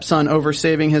his stepson over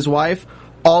saving his wife,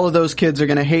 all of those kids are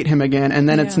going to hate him again, and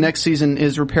then it's next season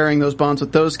is repairing those bonds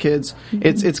with those kids.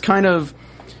 It's kind of,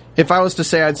 if I was to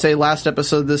say, I'd say last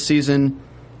episode this season,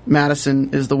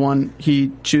 Madison is the one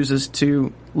he chooses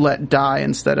to let die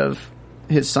instead of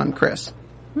his son Chris.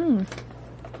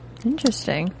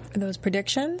 Interesting. Are those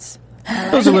predictions?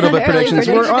 Those are a little bit predictions.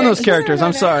 We're on those characters.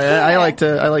 I'm sorry. I like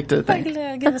to think.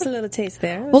 Give us a little taste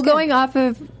there. Well, going off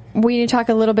of, we need to talk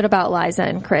a little bit about Liza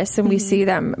and Chris, and we see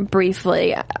them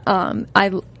briefly.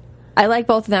 I like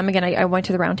both of them. Again, I went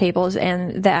to the round tables,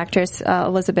 and the actress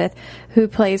Elizabeth, who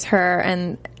plays her,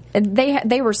 and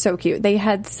they were so cute. They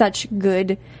had such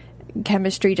good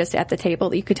chemistry just at the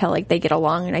table that you could tell like they get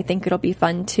along, and I think it'll be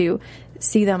fun to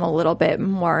see them a little bit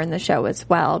more in the show as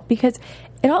well, because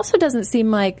it also doesn't seem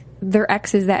like they're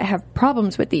exes that have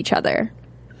problems with each other.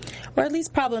 Or at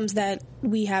least problems that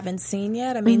we haven't seen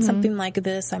yet. I mean, something like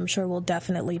this, I'm sure, will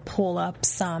definitely pull up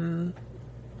some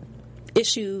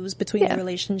issues between the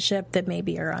relationship that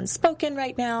maybe are unspoken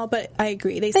right now. But I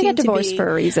agree. They seem get to divorced be, for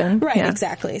a reason. Right, Yeah.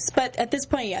 exactly. But at this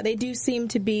point, they do seem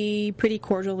to be pretty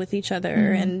cordial with each other.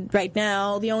 And right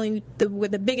now,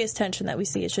 the biggest tension that we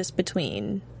see is just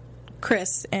between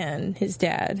Chris and his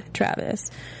dad,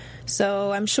 Travis.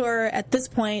 So I'm sure at this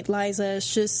point, Liza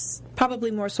is just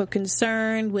probably more so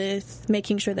concerned with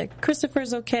making sure that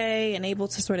Christopher's okay and able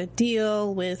to sort of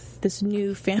deal with this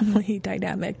new family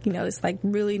dynamic. You know, this like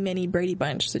really mini Brady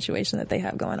Bunch situation that they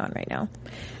have going on right now.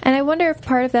 And I wonder if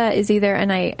part of that is either,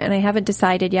 and I haven't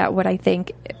decided yet what I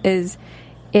think is,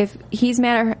 if he's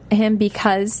mad at him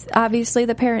because obviously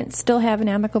the parents still have an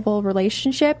amicable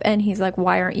relationship, and he's like,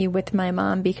 why aren't you with my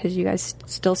mom, because you guys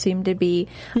still seem to be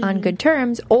on good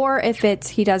terms, or if it's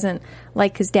he doesn't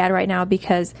like his dad right now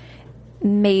because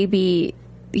maybe,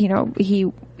 you know,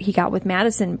 he got with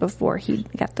Madison before he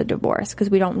got the divorce, because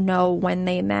we don't know when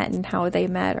they met and how they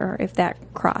met, or if that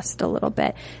crossed a little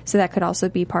bit. So that could also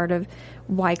be part of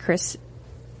why Chris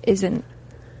isn't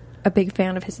a big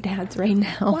fan of his dad's right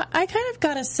now. Well, I kind of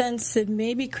got a sense that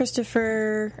maybe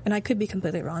Christopher, and I could be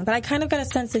completely wrong, but I kind of got a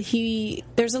sense that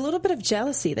there's a little bit of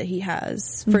jealousy that he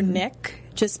has for Nick,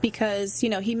 just because, you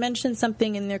know, he mentioned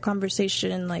something in their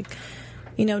conversation like,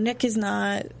 you know, Nick is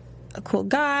not a cool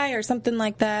guy or something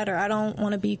like that, or I don't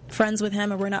want to be friends with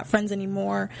him, or we're not friends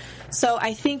anymore. So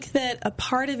I think that a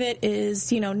part of it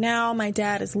is, you know, now my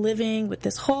dad is living with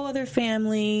this whole other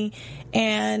family,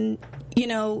 and, you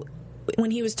know,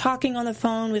 when he was talking on the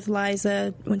phone with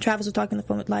Liza, when Travis was talking on the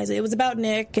phone with Liza, it was about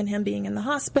Nick and him being in the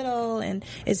hospital, and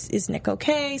is Nick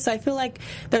okay? So I feel like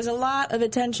there's a lot of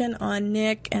attention on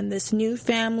Nick and this new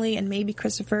family, and maybe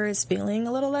Christopher is feeling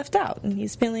a little left out, and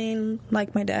he's feeling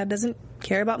like my dad doesn't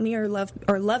care about me or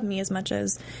love me as much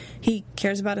as he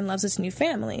cares about and loves this new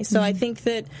family. So I think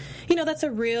that, you know, that's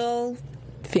a real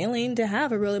feeling to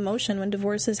have, a real emotion when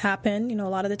divorces happen. You know, a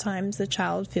lot of the times the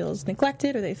child feels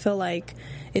neglected, or they feel like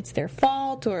it's their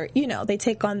fault, or, you know, they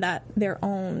take on their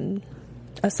own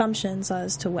assumptions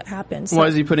as to what happens. So, why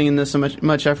is he putting in this so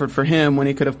much effort for him when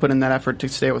he could have put in that effort to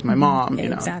stay with my mom? You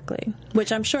know? Exactly.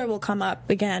 Which I'm sure will come up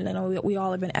again, and we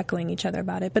all have been echoing each other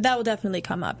about it, but that will definitely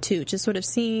come up too, just sort of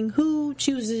seeing who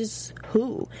chooses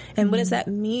who, and what does that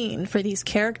mean for these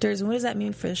characters, and what does that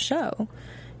mean for the show?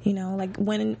 You know, like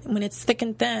when it's thick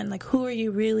and thin, like who are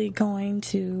you really going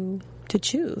to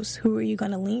choose? Who are you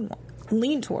going to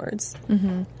lean towards?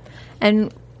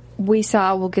 And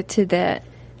we'll get to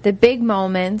the big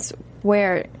moments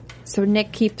where, so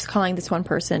Nick keeps calling this one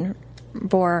person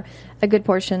for a good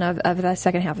portion of the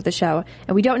second half of the show,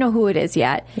 and we don't know who it is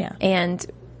yet. Yeah. And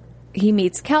he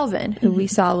meets Calvin, who we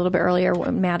saw a little bit earlier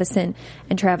when Madison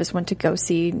and Travis went to go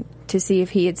see if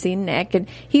he had seen Nick, and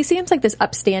he seems like this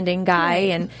upstanding guy,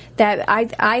 and that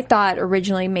I thought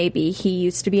originally maybe he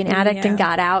used to be an addict and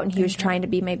got out, and he was trying to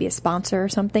be maybe a sponsor or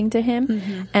something to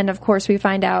him, and of course we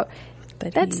find out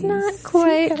that's not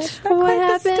quite what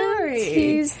happened.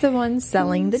 He's the one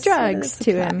selling the drugs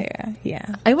to him.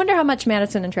 Yeah. I wonder how much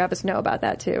Madison and Travis know about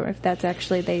that too, if that's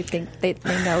actually they think they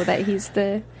know that he's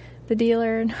the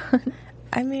dealer or not.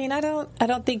 I mean, I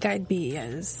don't think I'd be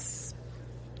as,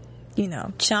 you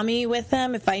know, chummy with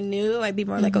them. If I knew, I'd be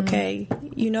more like, okay,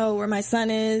 you know where my son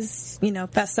is, you know,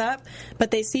 fess up.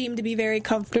 But they seem to be very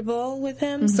comfortable with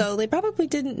him, so they probably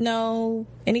didn't know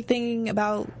anything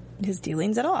about his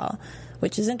dealings at all,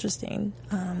 which is interesting.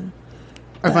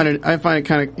 I find it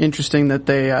kind of interesting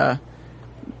that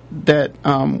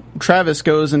Travis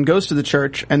goes to the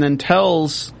church and then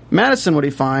tells Madison what he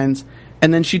finds,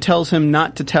 and then she tells him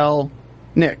not to tell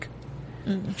Nick.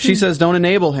 Mm-hmm. She says don't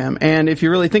enable him. And if you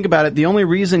really think about it, the only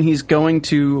reason he's going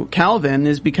to Calvin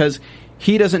is because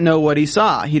he doesn't know what he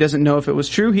saw. He doesn't know if it was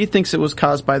true. He thinks it was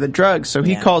caused by the drugs. So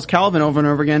he calls Calvin over and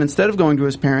over again instead of going to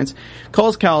his parents,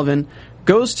 calls Calvin,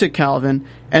 goes to Calvin,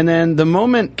 and then the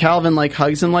moment Calvin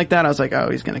hugs him like that, I was like, oh,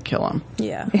 he's going to kill him.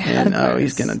 Yeah. And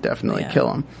he's going to definitely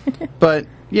kill him. But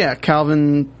yeah,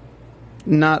 Calvin,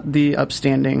 not the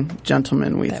upstanding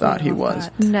gentleman we thought he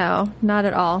was. No, not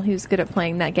at all. He was good at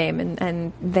playing that game,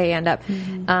 and they end up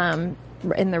in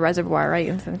the reservoir,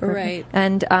 right? Right.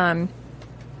 And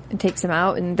it takes him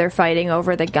out, and they're fighting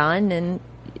over the gun, and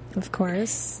of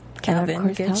course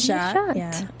Calvin gets shot.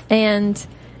 Yeah. And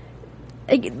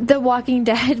the Walking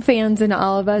Dead fans and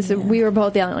all of us, we were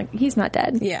both yelling he's not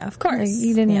dead. Yeah, of course.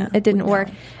 He didn't. It didn't work.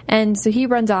 And so he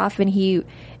runs off, and he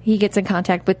gets in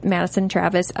contact with Madison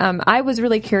Travis. I was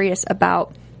really curious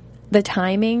about the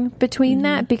timing between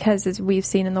that, because as we've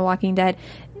seen in The Walking Dead,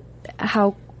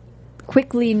 how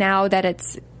quickly now that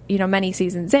it's many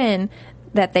seasons in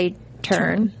that they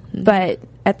turn. But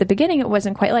at the beginning it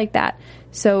wasn't quite like that.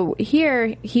 So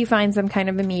here he finds them kind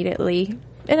of immediately,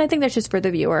 and I think that's just for the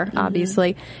viewer,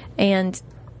 obviously. And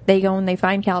they go and they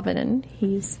find Calvin, and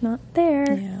he's not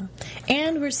there. Yeah.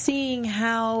 And we're seeing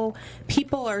how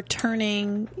people are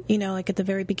turning, at the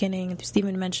very beginning,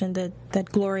 Stephen mentioned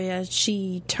that Gloria,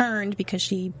 she turned because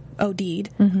she OD'd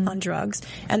on drugs.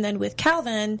 And then with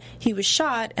Calvin, he was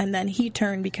shot, and then he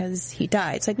turned because he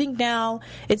died. So I think now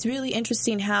it's really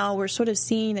interesting how we're sort of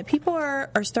seeing that people are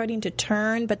starting to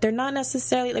turn, but they're not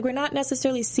necessarily, we're not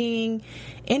necessarily seeing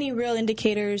any real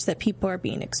indicators that people are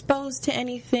being exposed to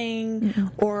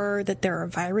anything or that there are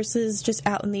viruses just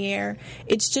out in the air.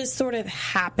 It's just sort of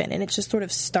happened, and it's just sort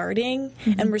of starting,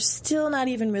 and we're still not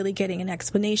even really getting an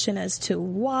explanation as to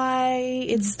why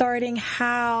it's starting,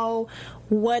 how,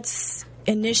 what's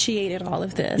initiated all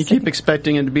of this. You keep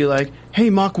expecting it to be like,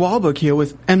 hey, Mark Wahlberg here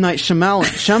with M. Night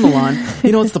Shyamalan.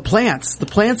 It's the plants. The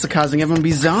plants are causing everyone to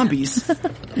be zombies.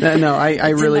 No, I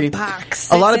really. In the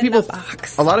box. A lot of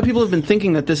people have been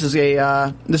thinking that this is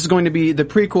going to be the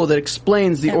prequel that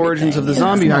explains the origins of the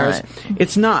zombie virus.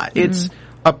 It's not. It's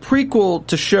a prequel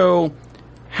to show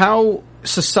how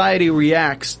society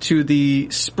reacts to the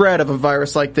spread of a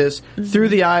virus like this through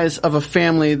the eyes of a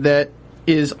family that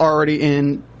is already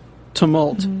in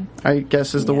tumult, I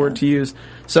guess is the word to use.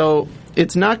 So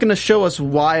it's not going to show us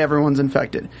why everyone's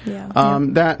infected.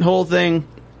 That whole thing.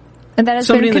 And that has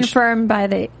been confirmed by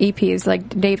the EPs. Like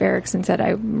Dave Erickson said,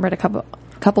 I read a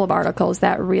couple of articles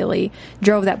that really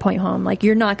drove that point home.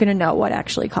 You're not going to know what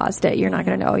actually caused it. You're not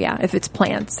going to know, if it's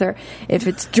plants or if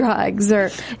it's drugs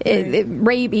or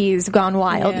rabies gone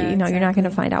wild. You're not going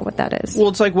to find out what that is. Well,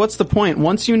 it's what's the point?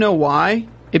 Once you know why,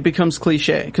 it becomes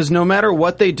cliche, because no matter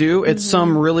what they do, it's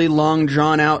some really long,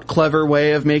 drawn-out, clever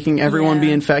way of making everyone be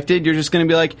infected. You're just going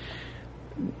to be like,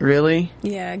 really?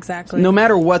 Yeah, exactly. No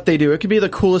matter what they do, it could be the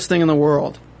coolest thing in the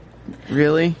world.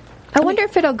 Really? I wonder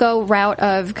if it'll go route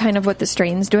of kind of what the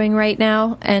strain's doing right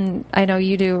now, and I know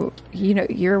you do.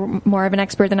 You're more of an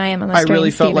expert than I am on the strains. I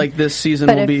really felt like this season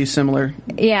will be similar.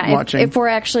 Yeah, if we're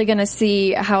actually going to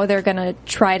see how they're going to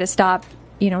try to stop,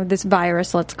 this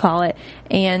virus, let's call it,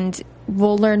 and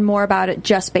we'll learn more about it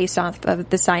just based off of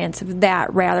the science of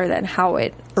that rather than how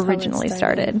it originally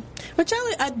started. Which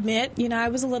I'll admit, I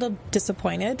was a little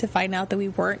disappointed to find out that we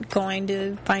weren't going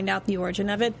to find out the origin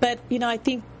of it. But, I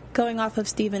think going off of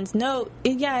Stephen's note,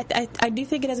 I do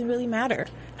think it doesn't really matter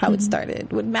how it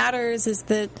started. What matters is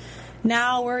that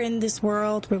now we're in this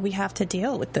world where we have to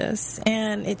deal with this.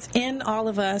 And it's in all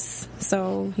of us.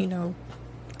 So,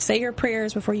 say your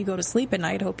prayers before you go to sleep at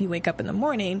night. Hope you wake up in the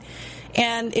morning.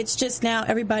 And it's just now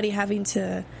everybody having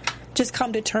to just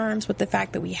come to terms with the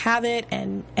fact that we have it.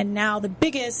 And now the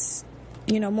biggest,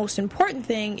 most important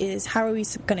thing is, how are we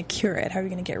going to cure it? How are we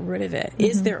going to get rid of it?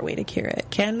 Is there a way to cure it?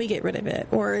 Can we get rid of it?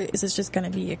 Or is this just going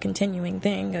to be a continuing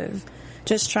thing of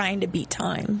just trying to beat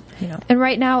time? And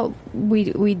right now,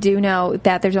 we do know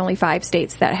that there's only 5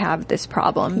 states that have this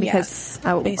problem, because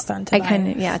based on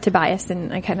Tobias. Tobias,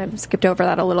 and I kind of skipped over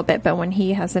that a little bit. But when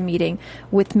he has a meeting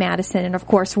with Madison, and of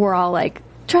course we're all like,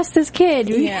 trust this kid.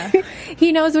 Yeah.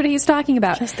 He knows what he's talking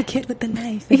about. Trust the kid with the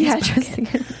knife. Trust the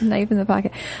kid with the knife in the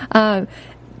pocket.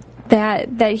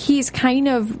 That he's kind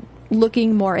of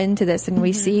looking more into this, and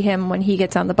we see him when he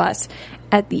gets on the bus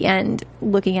at the end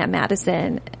looking at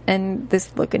Madison, and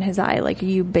this look in his eye like,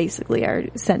 you basically are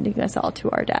sending us all to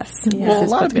our deaths. Well, a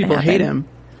lot of people hate him.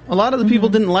 A lot of the people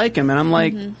didn't like him, and I'm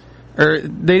like, or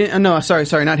they didn't. No,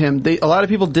 sorry, not him. A lot of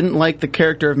people didn't like the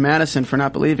character of Madison for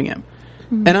not believing him.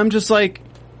 And I'm just like,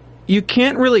 you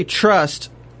can't really trust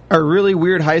a really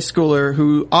weird high schooler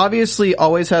who obviously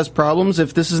always has problems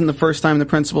if this isn't the first time the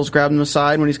principal's grabbed him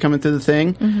aside when he's coming through the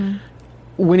thing.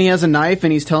 When he has a knife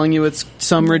and he's telling you it's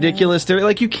some ridiculous theory.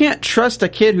 Like, you can't trust a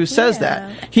kid who says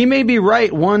that. He may be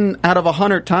right 1 out of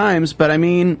 100 times, but I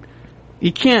mean,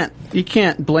 you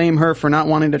can't blame her for not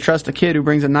wanting to trust a kid who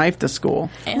brings a knife to school.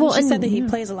 And she said that he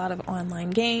plays a lot of online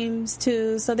games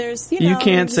too. So there's, you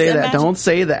can't say that. Don't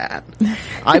say that.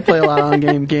 I play a lot of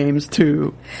online games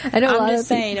too. I'm just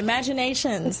saying,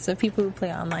 imaginations of people who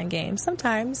play online games.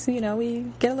 Sometimes, we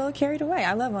get a little carried away.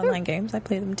 I love online games. I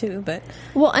play them too, but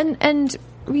and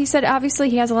he said obviously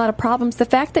he has a lot of problems. The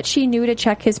fact that she knew to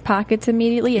check his pockets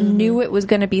immediately and knew it was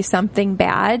going to be something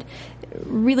bad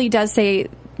really does say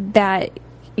that,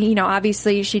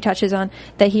 obviously she touches on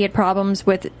that he had problems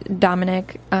with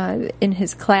Dominic in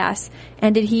his class.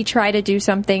 And did he try to do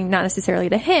something, not necessarily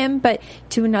to him, but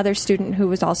to another student who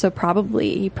was also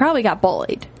he probably got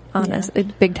bullied, honestly,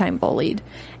 big time bullied.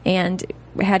 And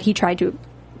did he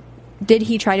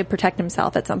try to protect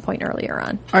himself at some point earlier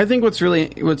on? I think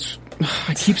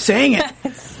I keep saying it.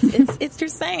 it's your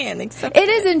saying. It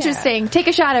is interesting. Take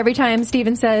a shot every time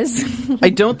Steven says.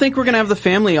 I don't think we're going to have the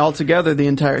family all together the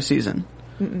entire season.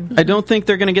 I don't think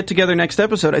they're going to get together next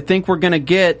episode. I think we're going to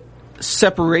get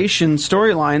separation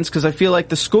storylines because I feel like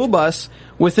the school bus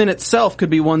within itself could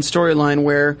be one storyline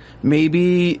where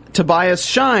maybe Tobias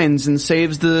shines and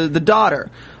saves the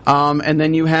daughter. And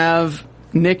then you have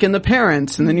Nick and the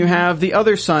parents, and then you have the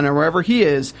other son or wherever he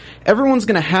is. Everyone's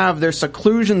going to have their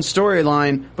seclusion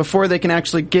storyline before they can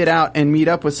actually get out and meet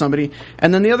up with somebody.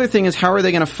 And then the other thing is, how are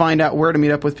they going to find out where to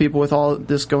meet up with people with all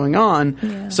this going on?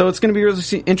 Yeah. So it's going to be really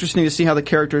interesting to see how the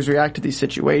characters react to these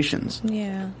situations.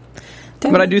 Yeah.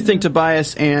 But I do think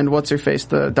Tobias and what's-her-face,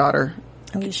 the daughter?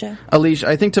 Alicia.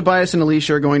 I think Tobias and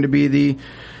Alicia are going to be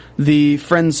the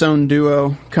friend zone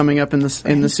duo coming up in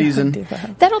the season.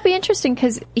 That'll be interesting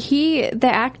because the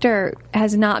actor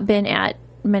has not been at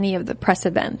many of the press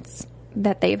events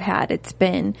that they've had. It's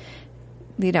been,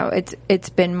 it's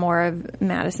been more of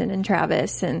Madison and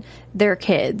Travis and their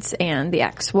kids and the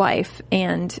ex-wife,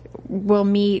 and we'll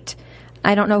meet.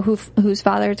 I don't know whose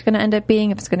father it's going to end up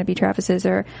being, if it's going to be Travis's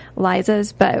or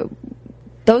Liza's, but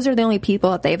those are the only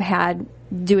people that they've had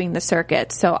doing the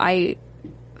circuit. So I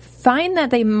find that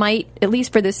they might, at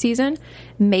least for this season,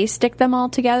 may stick them all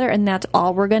together, and that's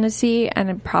all we're going to see,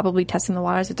 and probably testing the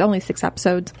waters. It's only 6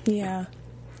 episodes. Yeah.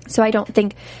 So I don't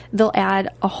think they'll add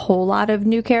a whole lot of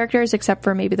new characters, except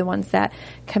for maybe the ones that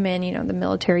come in, the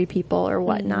military people or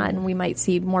whatnot, and we might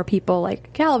see more people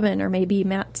like Calvin or maybe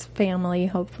Matt's family,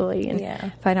 hopefully,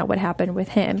 and find out what happened with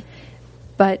him.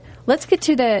 But let's get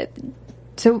to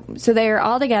So they're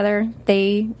all together.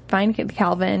 They find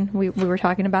Calvin. We were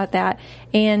talking about that.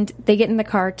 And they get in the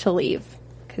car to leave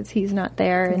because he's not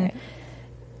there.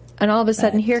 And all of a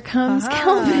sudden, here comes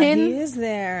Calvin. He is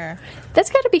there.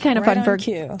 That's got to be kind of fun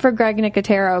for Greg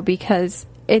Nicotero because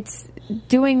it's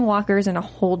doing walkers in a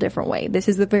whole different way. This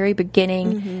is the very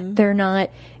beginning. They're not...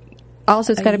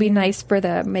 Also, it's got to be nice for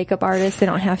the makeup artists. They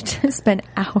don't have to spend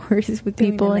hours with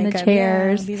people in the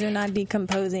chairs. Yeah. These are not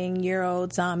decomposing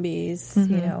year-old zombies,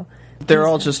 They're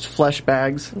all just flesh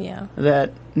bags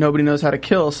that nobody knows how to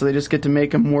kill, so they just get to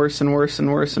make them worse and worse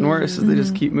and worse and worse as they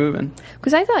just keep moving.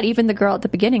 Because I thought even the girl at the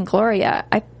beginning, Gloria,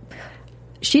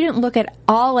 she didn't look at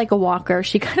all like a walker.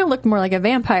 She kind of looked more like a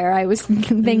vampire, I was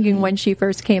thinking when she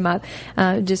first came up,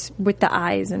 just with the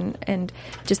eyes and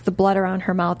just the blood around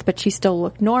her mouth, but she still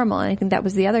looked normal. And I think that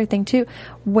was the other thing, too,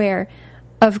 where,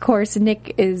 of course,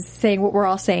 Nick is saying what we're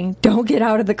all saying, don't get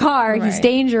out of the car, he's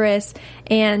dangerous,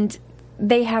 and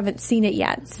they haven't seen it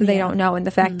yet, so they don't know. And the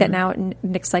fact that now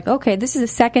Nick's like, okay, this is the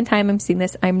second time I'm seeing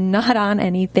this. I'm not on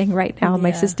anything right now.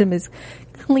 My system is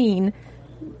clean.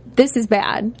 This is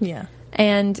bad. Yeah.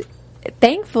 And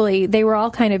thankfully, they were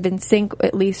all kind of in sync,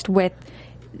 at least with,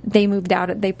 they moved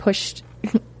out, they pushed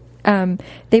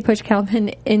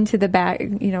Calvin into the back,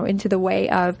 into the way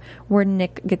of where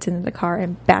Nick gets into the car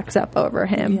and backs up over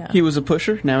him. Yeah. He was a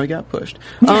pusher, now he got pushed.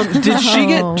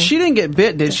 She didn't get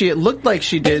bit, did she? It looked like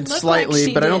she did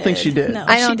slightly, but I don't think she did. No,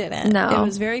 she didn't. No. It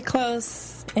was very close.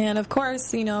 And of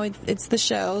course, it's the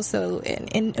show, so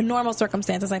in normal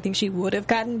circumstances, I think she would have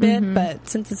gotten bit, but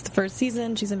since it's the first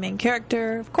season, she's a main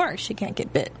character, of course she can't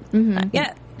get bit. Not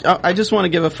yet. I just want to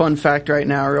give a fun fact right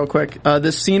now, real quick.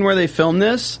 This scene where they filmed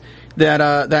this,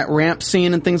 that ramp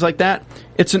scene and things like that,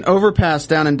 it's an overpass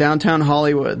down in downtown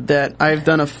Hollywood that I've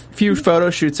done a few photo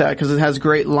shoots at because it has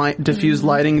great diffused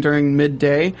lighting during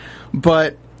midday.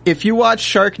 But if you watch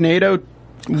Sharknado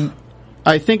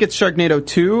I think it's Sharknado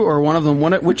 2 or one of them,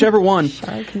 whichever one.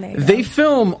 Sharknado. They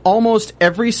film almost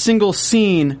every single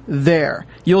scene there.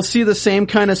 You'll see the same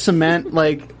kind of cement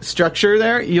structure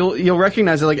there. You'll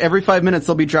recognize it. Like every 5 minutes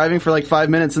they'll be driving for like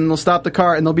 5 minutes and they'll stop the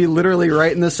car and they'll be literally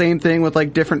right in the same thing with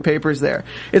like different papers there.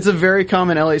 It's a very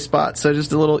common LA spot. So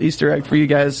just a little Easter egg for you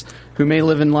guys who may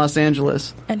live in Los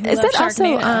Angeles. And Is that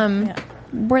also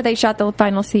where they shot the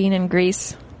final scene in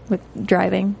Greece with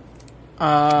driving?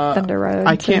 Thunder Road.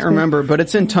 I can't remember, but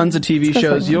it's in tons of TV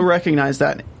shows. You'll recognize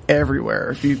that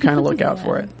everywhere if you kind of look out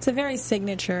for it. It's a very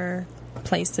signature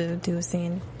place to do a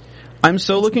scene. I'm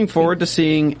so looking forward to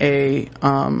seeing a,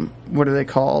 what are they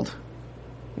called?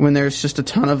 When there's just a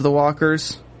ton of the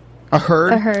walkers. A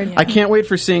herd? A herd, yeah. I can't wait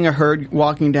for seeing a herd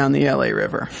walking down the LA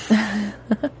River.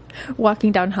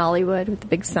 Walking down Hollywood with the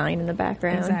big sign in the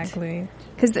background. Exactly.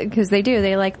 Because they do.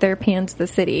 They like their pans the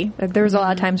city. There was a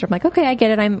lot of times where I'm like, okay, I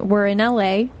get it. We're in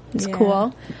LA. It's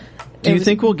cool. Do you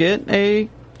think we'll get a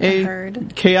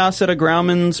herd. Chaos at a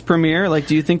Grauman's premiere? Like,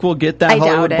 do you think we'll get that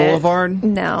Hollywood Boulevard?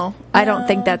 No. I don't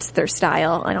think that's their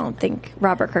style. I don't think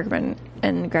Robert Kirkman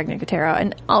and Greg Nicotero.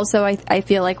 And also, I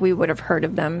feel like we would have heard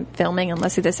of them filming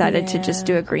unless they decided to just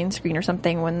do a green screen or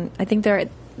something. When I think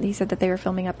he said that they were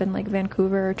filming up in like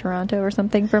Vancouver or Toronto or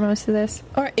something for most of this.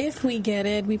 Or if we get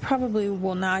it, we probably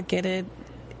will not get it.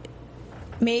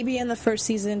 Maybe in the first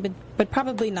season, but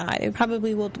probably not. It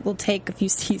probably will take a few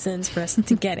seasons for us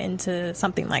to get into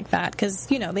something like that. Because,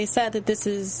 they said that this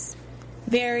is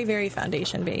very, very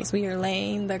foundation-based. We are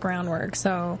laying the groundwork.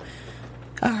 So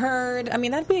a herd,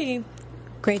 that'd be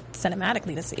great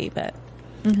cinematically to see, but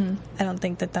I don't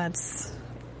think that that's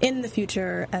in the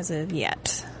future as of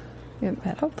yet.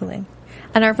 But hopefully.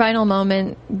 And our final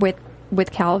moment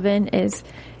with Calvin is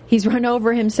he's run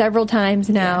over him several times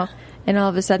now. Yeah. And all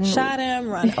of a sudden... Shot him,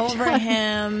 run over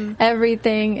him.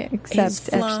 Everything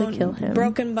except actually kill him.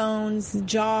 Broken bones,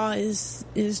 jaw is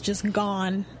just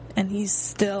gone, and he's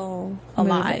still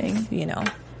alive,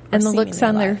 And the looks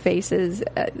on their faces,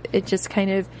 it just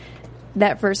kind of...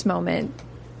 That first moment,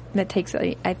 that takes,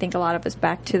 I think, a lot of us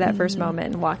back to that first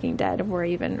moment in Walking Dead, where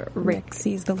even Rick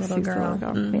sees the little girl.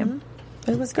 Yeah.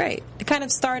 It was great. It kind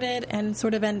of started and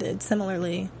sort of ended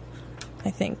similarly, I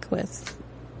think, with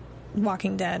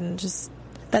Walking Dead, and just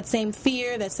that same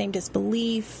fear, that same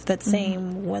disbelief, that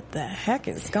same what the heck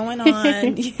is going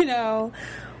on,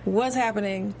 what's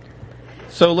happening.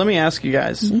 So let me ask you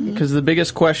guys, because the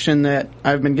biggest question that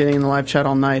I've been getting in the live chat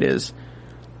all night is,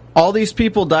 all these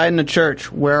people died in a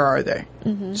church, where are they?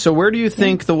 So where do you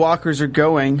think the walkers are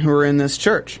going who are in this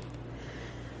church?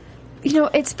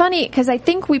 It's funny, because I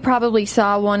think we probably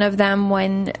saw one of them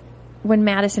when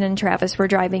Madison and Travis were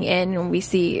driving in, and we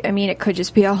see, it could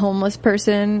just be a homeless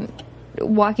person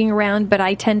walking around, but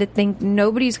I tend to think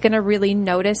nobody's going to really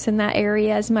notice in that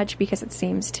area as much because it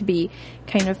seems to be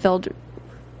kind of filled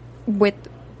with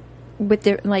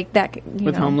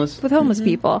homeless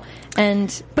people,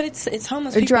 but it's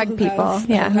homeless or people, drug people,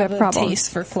 who have a problems.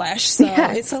 Taste for flesh, so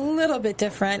it's a little bit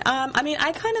different.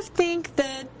 I kind of think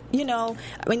that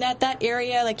that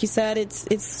area, like you said,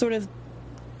 it's sort of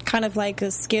kind of like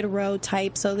a Skid Row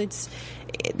type, so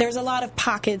there's a lot of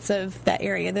pockets of that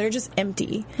area that are just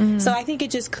empty. So I think it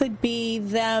just could be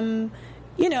them,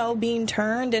 being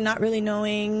turned and not really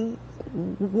knowing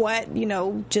what,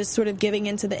 just sort of giving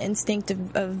into the instinct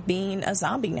of being a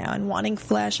zombie now and wanting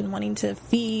flesh and wanting to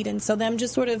feed, and so them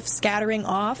just sort of scattering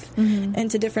off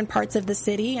into different parts of the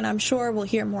city, and I'm sure we'll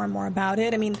hear more and more about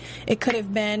it. It could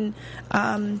have been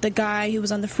the guy who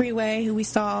was on the freeway who we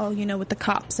saw, with the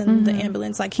cops and the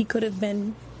ambulance, like he could have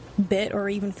been bit or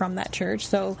even from that church.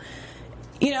 So,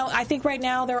 I think right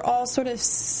now they're all sort of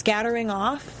scattering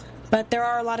off. But there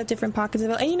are a lot of different pockets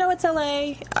of LA. And it's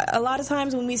LA. A lot of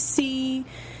times when we see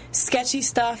sketchy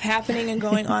stuff happening and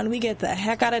going on, we get the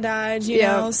heck out of Dodge, you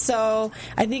know? So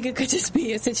I think it could just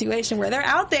be a situation where they're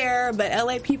out there, but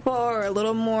LA people are a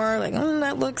little more like,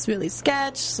 that looks really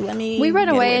sketch. We run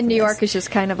away in New York is just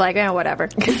kind of like, whatever.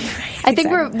 I think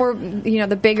we're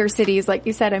the bigger cities, like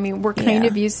you said, we're kind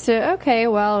of used to, okay,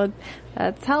 well,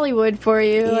 that's Hollywood for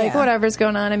you. Like, whatever's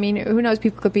going on. Who knows?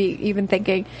 People could be even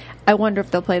thinking, I wonder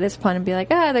if they'll play this pun and be like,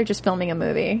 they're just filming a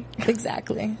movie.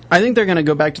 Exactly. I think they're going to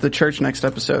go back to the church next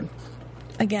episode.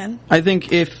 Again? I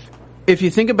think if you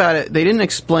think about it, they didn't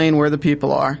explain where the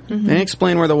people are. They didn't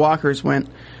explain where the walkers went.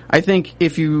 I think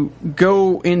if you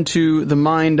go into the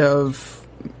mind of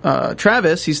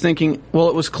Travis, he's thinking, well,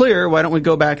 it was clear, why don't we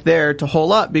go back there to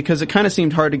hole up? Because it kind of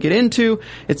seemed hard to get into.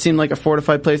 It seemed like a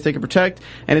fortified place they could protect.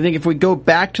 And I think if we go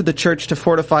back to the church to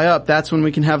fortify up, that's when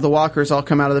we can have the walkers all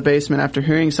come out of the basement after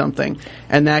hearing something.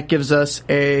 And that gives us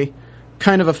a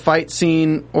kind of a fight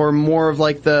scene, or more of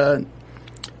like the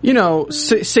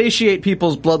satiate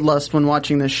people's bloodlust when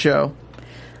watching this show.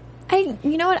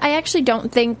 You know what? I actually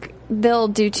don't think they'll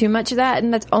do too much of that,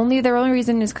 and their only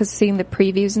reason is because seeing the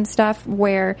previews and stuff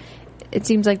where it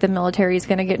seems like the military is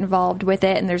going to get involved with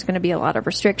it, and there's going to be a lot of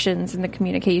restrictions in the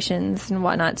communications and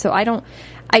whatnot. So I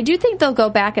do think they'll go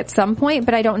back at some point,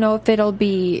 but I don't know if it'll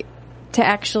be to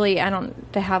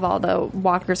have all the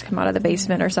walkers come out of the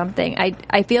basement or something.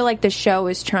 I feel like the show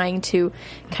is trying to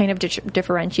kind of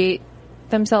differentiate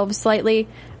themselves slightly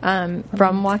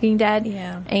from Walking Dead,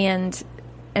 and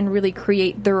really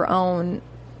create their own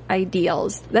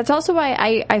ideals. That's also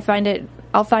why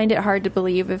I'll find it hard to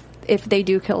believe if they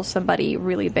do kill somebody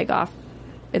really big off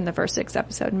in the first 6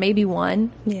 episodes. Maybe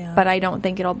one, but I don't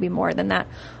think it'll be more than that,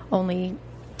 only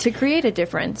to create a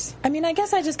difference. I mean, I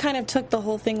guess I just kind of took the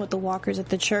whole thing with the walkers at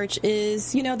the church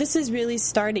is, this is really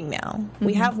starting now. Mm-hmm.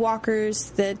 We have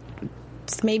walkers that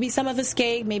maybe some have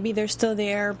escaped, maybe they're still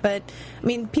there, but, I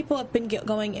mean, people have been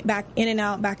going back in and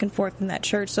out, back and forth in that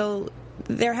church, so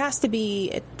there has to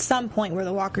be at some point where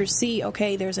the walkers see,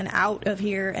 okay, there's an out of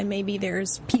here, and maybe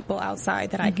there's people outside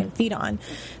that I can feed on.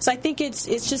 So I think it's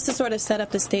just to sort of set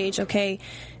up the stage. Okay,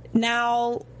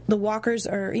 now the walkers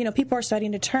are, people are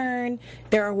starting to turn.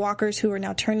 There are walkers who are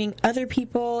now turning other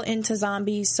people into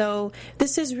zombies. So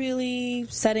this is really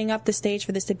setting up the stage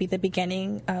for this to be the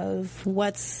beginning of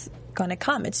what's going to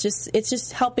come. It's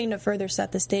just helping to further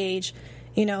set the stage.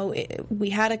 We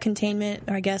had a containment,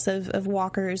 I guess, of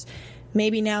walkers.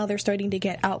 Maybe now they're starting to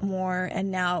get out more,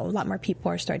 and now a lot more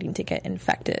people are starting to get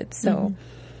infected. So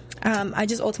I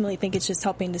just ultimately think it's just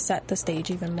helping to set the stage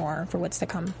even more for what's to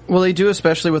come. Well, they do,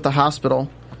 especially with the hospital.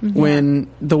 When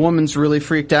the woman's really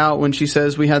freaked out when she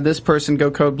says, we had this person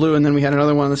go code blue, and then we had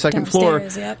another one on the second floor.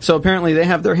 Yep. So apparently they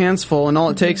have their hands full, and all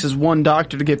it takes is one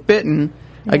doctor to get bitten.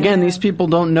 Again, these people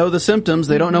don't know the symptoms.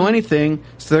 They don't know anything.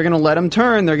 So they're going to let them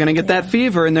turn. They're going to get that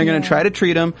fever, and they're going to try to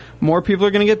treat them. More people are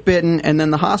going to get bitten, and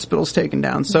then the hospital's taken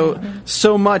down.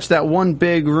 So much that one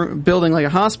big building like a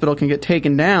hospital can get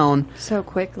taken down so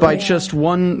quickly by just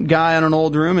one guy on an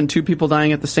old room and 2 people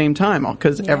dying at the same time,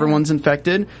 because everyone's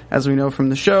infected, as we know from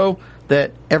the show,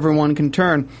 that everyone can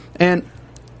turn. And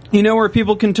you know where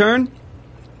people can turn?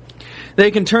 They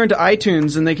can turn to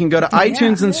iTunes, and they can go to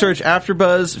iTunes and search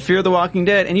AfterBuzz Fear the Walking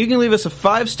Dead, and you can leave us a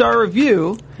 5-star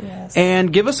review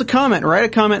and give us a comment. Write a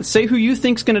comment. Say who you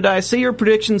think's going to die. Say your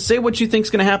predictions. Say what you think's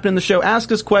going to happen in the show. Ask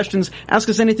us questions. Ask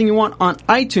us anything you want on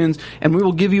iTunes, and we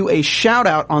will give you a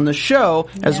shout-out on the show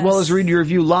as well as read your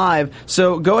review live.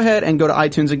 So go ahead and go to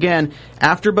iTunes again,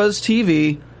 AfterBuzz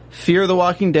TV, Fear the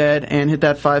Walking Dead, and hit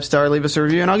that 5-star, leave us a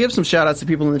review. And I'll give some shout-outs to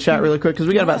people in the chat really quick, because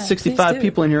we got about 65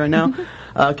 people in here right now.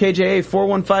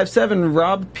 KJA4157,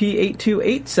 Rob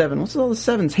P8287, what's all the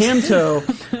 7s? Hamto,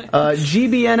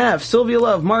 GBNF, Sylvia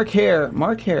Love, Mark Hare,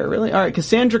 really? Alright,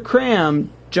 Cassandra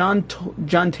Cram, John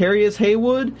Terrius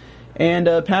Haywood, and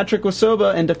Patrick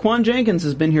Wasoba, and Daquan Jenkins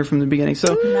has been here from the beginning.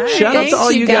 So shout out to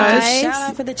all you guys. Shout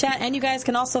out for the chat. And you guys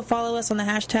can also follow us on the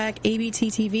hashtag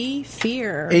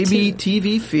ABTTVFear.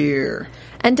 ABTVFear.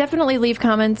 And definitely leave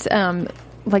comments.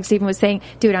 Like Stephen was saying,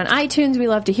 do it on iTunes. We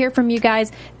love to hear from you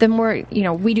guys. The more,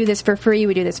 we do this for free.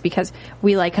 We do this because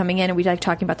we like coming in and we like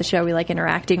talking about the show. We like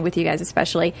interacting with you guys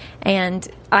especially. And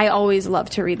I always love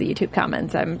to read the YouTube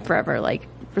comments. I'm forever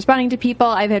responding to people.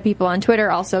 I've had people on Twitter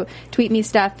also tweet me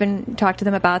stuff and talk to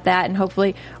them about that. And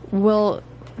hopefully we're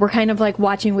kind of like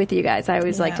watching with you guys. I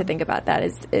always like to think about that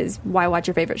is why watch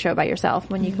your favorite show by yourself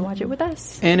when you can watch it with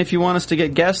us. And if you want us to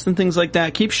get guests and things like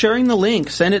that, keep sharing the link.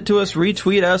 Send it to us.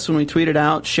 Retweet us when we tweet it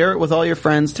out. Share it with all your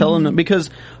friends. Tell them, because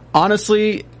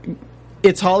honestly,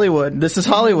 it's Hollywood. This is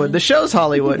Hollywood. The show's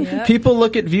Hollywood. People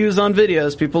look at views on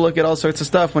videos. People look at all sorts of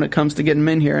stuff when it comes to getting them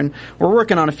in here. And we're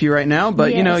working on a few right now,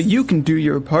 but you can do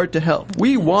your part to help.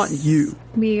 We want you.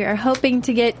 We are hoping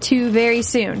to get 2 very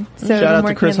soon. So shout out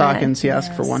to Chris Hawkins. He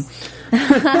asked for one.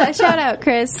 Shout out,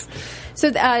 Chris. So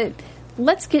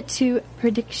let's get to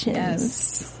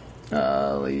predictions.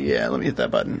 Let me hit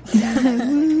that button.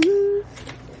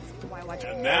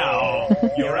 And now,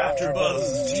 your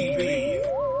AfterBuzz TV.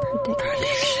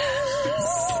 Predictions.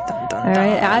 All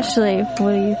right, Ashley,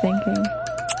 what are you thinking?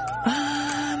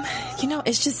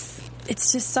 It's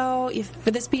just so, for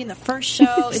this being the first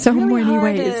show, it's so really many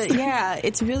hard ways.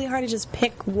 It's really hard to just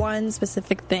pick one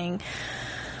specific thing.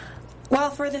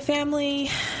 Well, for the family,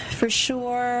 for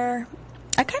sure,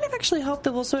 I kind of actually hope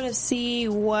that we'll sort of see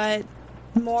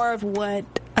more of what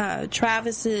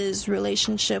Travis's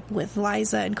relationship with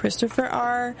Liza and Christopher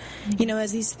are,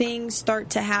 as these things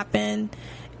start to happen.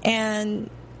 And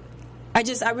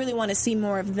I really want to see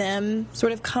more of them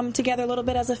sort of come together a little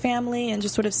bit as a family and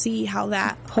just sort of see how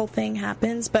that whole thing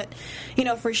happens. But,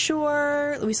 for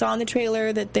sure, we saw in the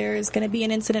trailer that there's going to be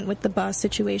an incident with the bus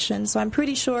situation. So I'm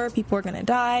pretty sure people are going to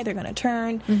die. They're going to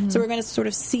turn. Mm-hmm. So we're going to sort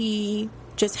of see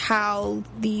just how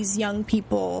these young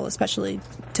people, especially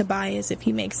Tobias, if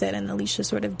he makes it, and Alicia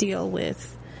sort of deal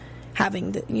with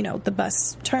having the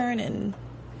bus turn and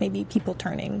maybe people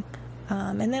turning.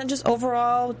 And then just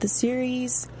overall with the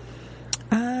series,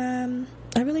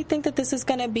 I really think that this is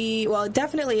going to be, well,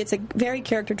 definitely it's a very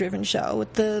character-driven show.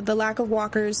 With the lack of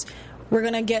walkers, we're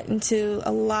going to get into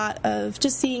a lot of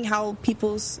just seeing how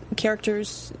people's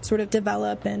characters sort of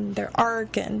develop and their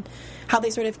arc and how they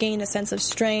sort of gain a sense of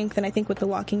strength. And I think with The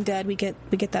Walking Dead, we get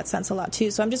that sense a lot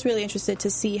too. So I'm just really interested to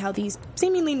see how these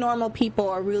seemingly normal people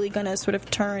are really going to sort of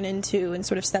turn into and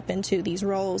sort of step into these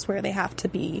roles where they have to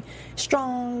be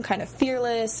strong, kind of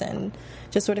fearless, and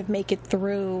just sort of make it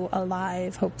through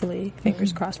alive, hopefully.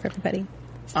 Fingers crossed for everybody.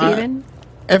 Steven?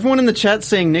 Everyone in the chat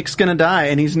saying Nick's gonna die,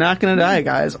 and he's not gonna die,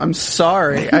 guys. I'm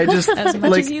sorry. I just as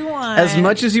much as you want. As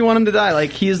much as you want him to die. Like,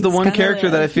 he's the one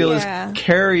character that I feel is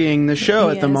carrying the show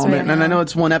at the moment. Right, and I know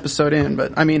it's one episode in,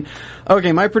 but I mean,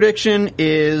 okay, my prediction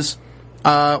is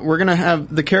we're gonna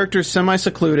have the characters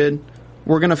semi-secluded.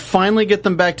 We're gonna finally get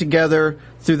them back together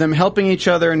through them helping each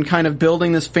other and kind of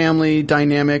building this family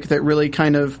dynamic that really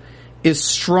kind of is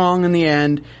strong in the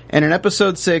end. And in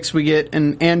episode 6, we get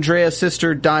an Andrea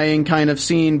sister dying kind of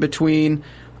scene between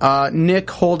Nick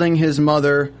holding his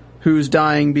mother, who's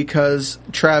dying because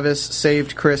Travis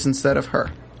saved Chris instead of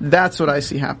her. That's what I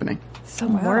see happening. So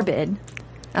morbid.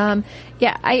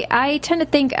 I tend to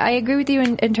think, I agree with you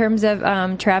in terms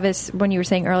of Travis, when you were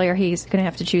saying earlier he's going to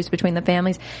have to choose between the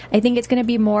families. I think it's going to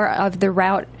be more of the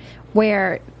route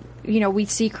where we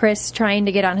see Chris trying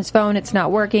to get on his phone. It's not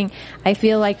working. I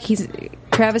feel like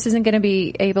Travis isn't going to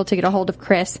be able to get a hold of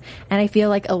Chris. And I feel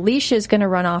like Alicia's going to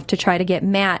run off to try to get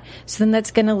Matt. So then that's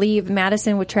going to leave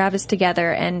Madison with Travis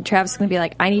together. And Travis is going to be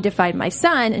like, I need to find my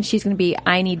son. And she's going to be,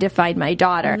 I need to find my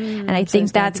daughter. And I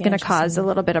think that's going to cause a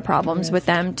little bit of problems with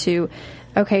them to,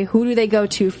 okay, who do they go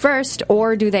to first?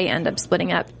 Or do they end up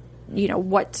splitting up?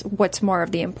 What's more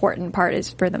of the important part is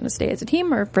for them to stay as a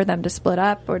team or for them to split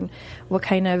up, or what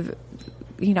kind of,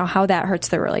 how that hurts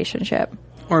their relationship.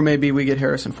 Or maybe we get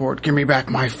Harrison Ford. Give me back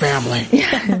my family.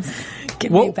 Yes.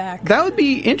 Give me back. That would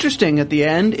be interesting at the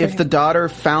end if the daughter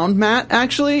found Matt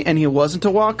actually and he wasn't a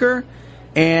walker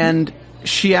and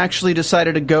she actually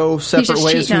decided to go separate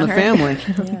ways from the family.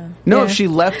 If she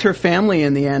left her family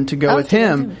in the end to go with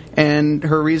him, and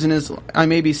her reason is, I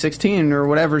may be 16 or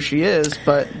whatever she is,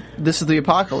 but this is the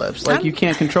apocalypse. Like, you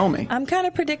can't control me. I'm kind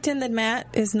of predicting that Matt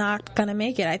is not going to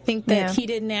make it. I think that he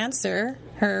didn't answer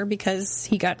her because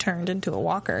he got turned into a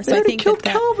walker. So they already killed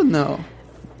Calvin, though.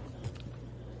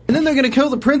 And then they're going to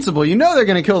kill the principal. They're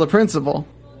going to kill the principal.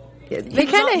 They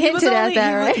kind of hinted at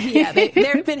that, right? Yeah,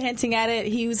 they've been hinting at it.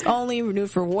 He was only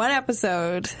renewed for one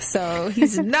episode, so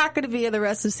he's not going to be in the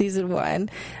rest of season 1.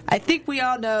 I think we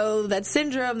all know that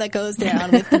syndrome that goes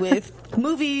down with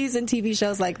movies and TV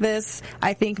shows like this.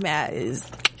 I think Matt is,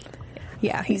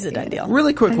 he's a done deal.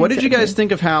 Really quick, what did you guys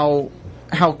think of how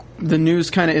the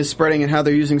news kind of is spreading and how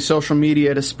they're using social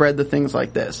media to spread the things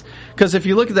like this? Because if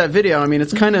you look at that video, I mean,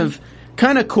 it's kind of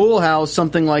cool how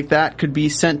something like that could be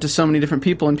sent to so many different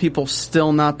people and people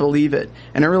still not believe it.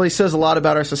 And it really says a lot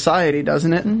about our society,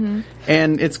 doesn't it? Mm-hmm.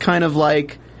 And it's kind of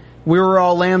like we were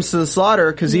all lambs to the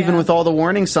slaughter because even with all the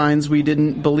warning signs, we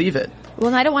didn't believe it. Well,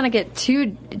 and I don't want to get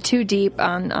too deep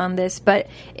on this, but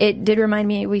it did remind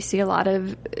me, we see a lot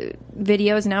of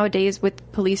videos nowadays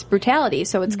with police brutality.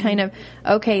 So it's kind of,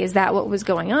 okay, is that what was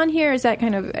going on here? Is that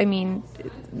kind of, I mean,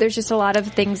 there's just a lot of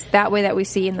things that way that we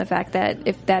see in the fact that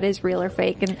if that is real or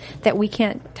fake, and that we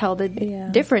can't tell the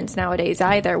difference nowadays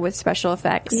either with special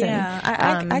effects.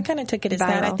 Yeah, and, I kind of took it as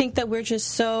that. I think that we're just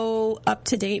so up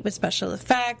to date with special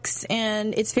effects,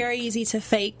 and it's very easy to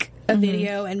fake a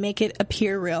video and make it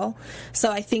appear real.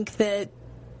 So I think that,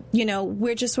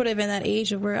 we're just sort of in that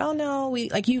age of where,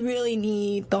 you really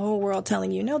need the whole world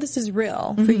telling you, no, this is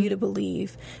real, for you to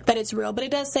believe that it's real. But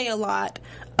it does say a lot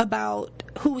about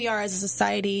who we are as a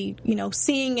society,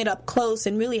 seeing it up close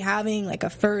and really having like a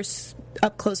first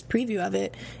up close preview of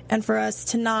it. And for us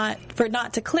to not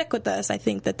to click with us, I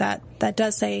think that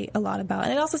does say a lot about.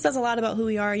 And it also says a lot about who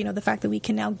we are, the fact that we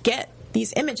can now get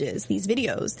these images, these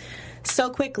videos so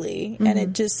quickly, and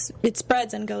it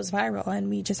spreads and goes viral, and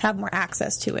we just have more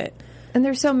access to it. And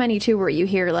there's so many too where you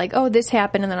hear like, oh, this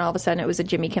happened, and then all of a sudden it was a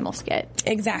Jimmy Kimmel skit.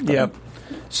 Exactly. Yep.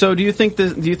 So do you think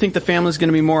the family's going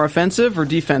to be more offensive or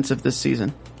defensive this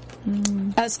season?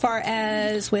 As far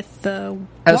as with the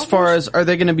As far as, are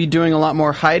they going to be doing a lot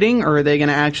more hiding, or are they going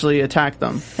to actually attack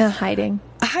them? Hiding.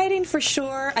 Hiding for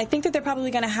sure. I think that they're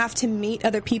probably going to have to meet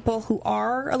other people who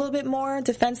are a little bit more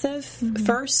defensive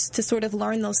first to sort of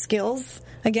learn those skills.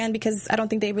 Again, because I don't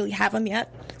think they really have them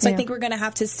yet. So I think we're going to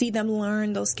have to see them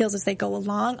learn those skills as they go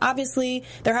along. Obviously,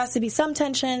 there has to be some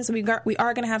tension, so we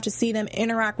are going to have to see them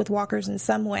interact with walkers in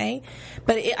some way.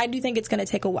 But I do think it's going to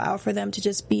take a while for them to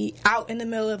just be out in the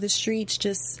middle of the streets,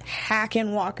 just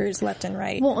hacking walkers left and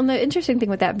right. Well, and the interesting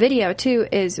thing with that video, too,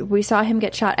 is we saw him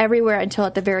get shot everywhere until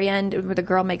at the very end where the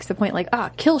girl makes the point, like,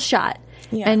 kill shot.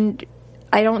 Yeah. And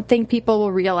I don't think people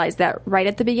will realize that right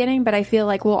at the beginning, but I feel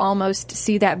like we'll almost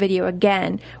see that video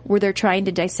again where they're trying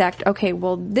to dissect, okay,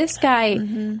 well, this guy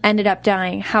ended up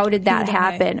dying. How did that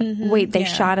happen? Wait, they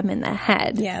shot him in the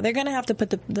head. Yeah, they're going to have to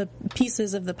put the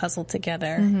pieces of the puzzle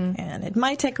together, and it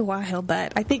might take a while,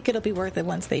 but I think it'll be worth it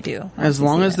once they do. As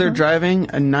long as they're driving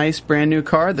a nice brand new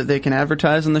car that they can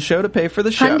advertise on the show to pay for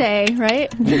the show. Hyundai,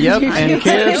 right? Yep, and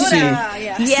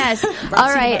KFC. Yes.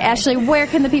 All right, Ashley, where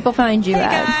can the people find you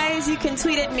at? Hey guys, you can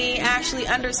tweet at me,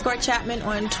 Ashley_Chapman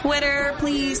on Twitter.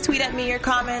 Please tweet at me your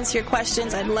comments, your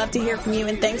questions. I'd love to hear from you.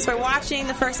 And thanks for watching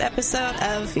the first episode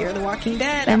of Fear the Walking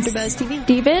Dead, AfterBuzz TV.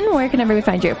 Steven, where can everybody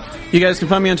find you? You guys can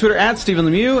find me on Twitter at Stephen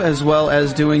Lemieux, as well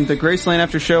as doing the Graceland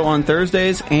After Show on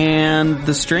Thursdays and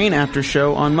the Strain After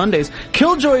Show on Mondays.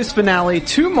 Killjoy's finale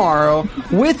tomorrow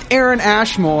with Aaron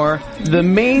Ashmore, the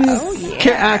main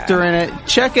actor in it.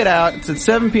 Check it out. It's at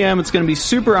 7 p.m. It's going to be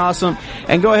super awesome.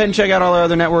 And go ahead and check out all our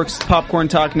other networks, Popcorn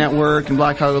Talk Network and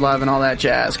Black Hollywood Live and all that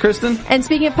jazz. Kristen? And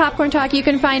speaking of Popcorn Talk, you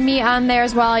can find me on there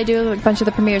as well. I do a bunch of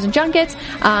the premieres and junkets.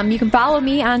 You can follow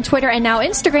me on Twitter and now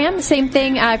Instagram. The same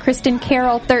thing, Kristen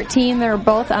Carroll 13. They're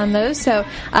both on those. So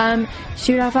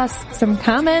shoot off us some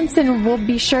comments and we'll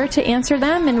be sure to answer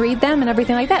them and read them and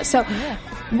everything like that. So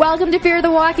welcome to Fear the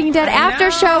Walking Dead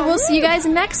After Show. We'll see you guys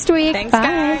next week. Thanks, Bye.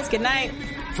 guys. Good night.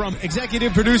 From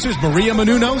executive producers Maria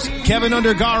Menounos, Kevin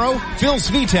Undergaro, Phil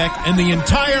Svitek, and the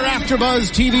entire AfterBuzz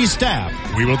TV staff,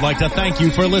 we would like to thank you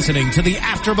for listening to the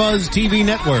AfterBuzz TV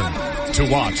network. To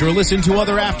watch or listen to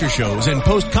other after shows and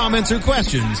post comments or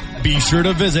questions, be sure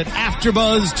to visit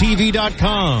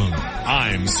AfterBuzzTV.com.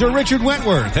 I'm Sir Richard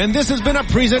Wentworth, and this has been a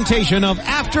presentation of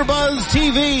AfterBuzz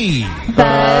TV.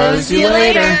 Buzz you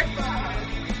later.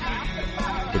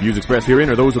 The views expressed herein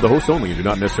are those of the hosts only and do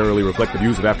not necessarily reflect the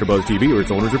views of AfterBuzz TV or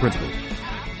its owners or principals.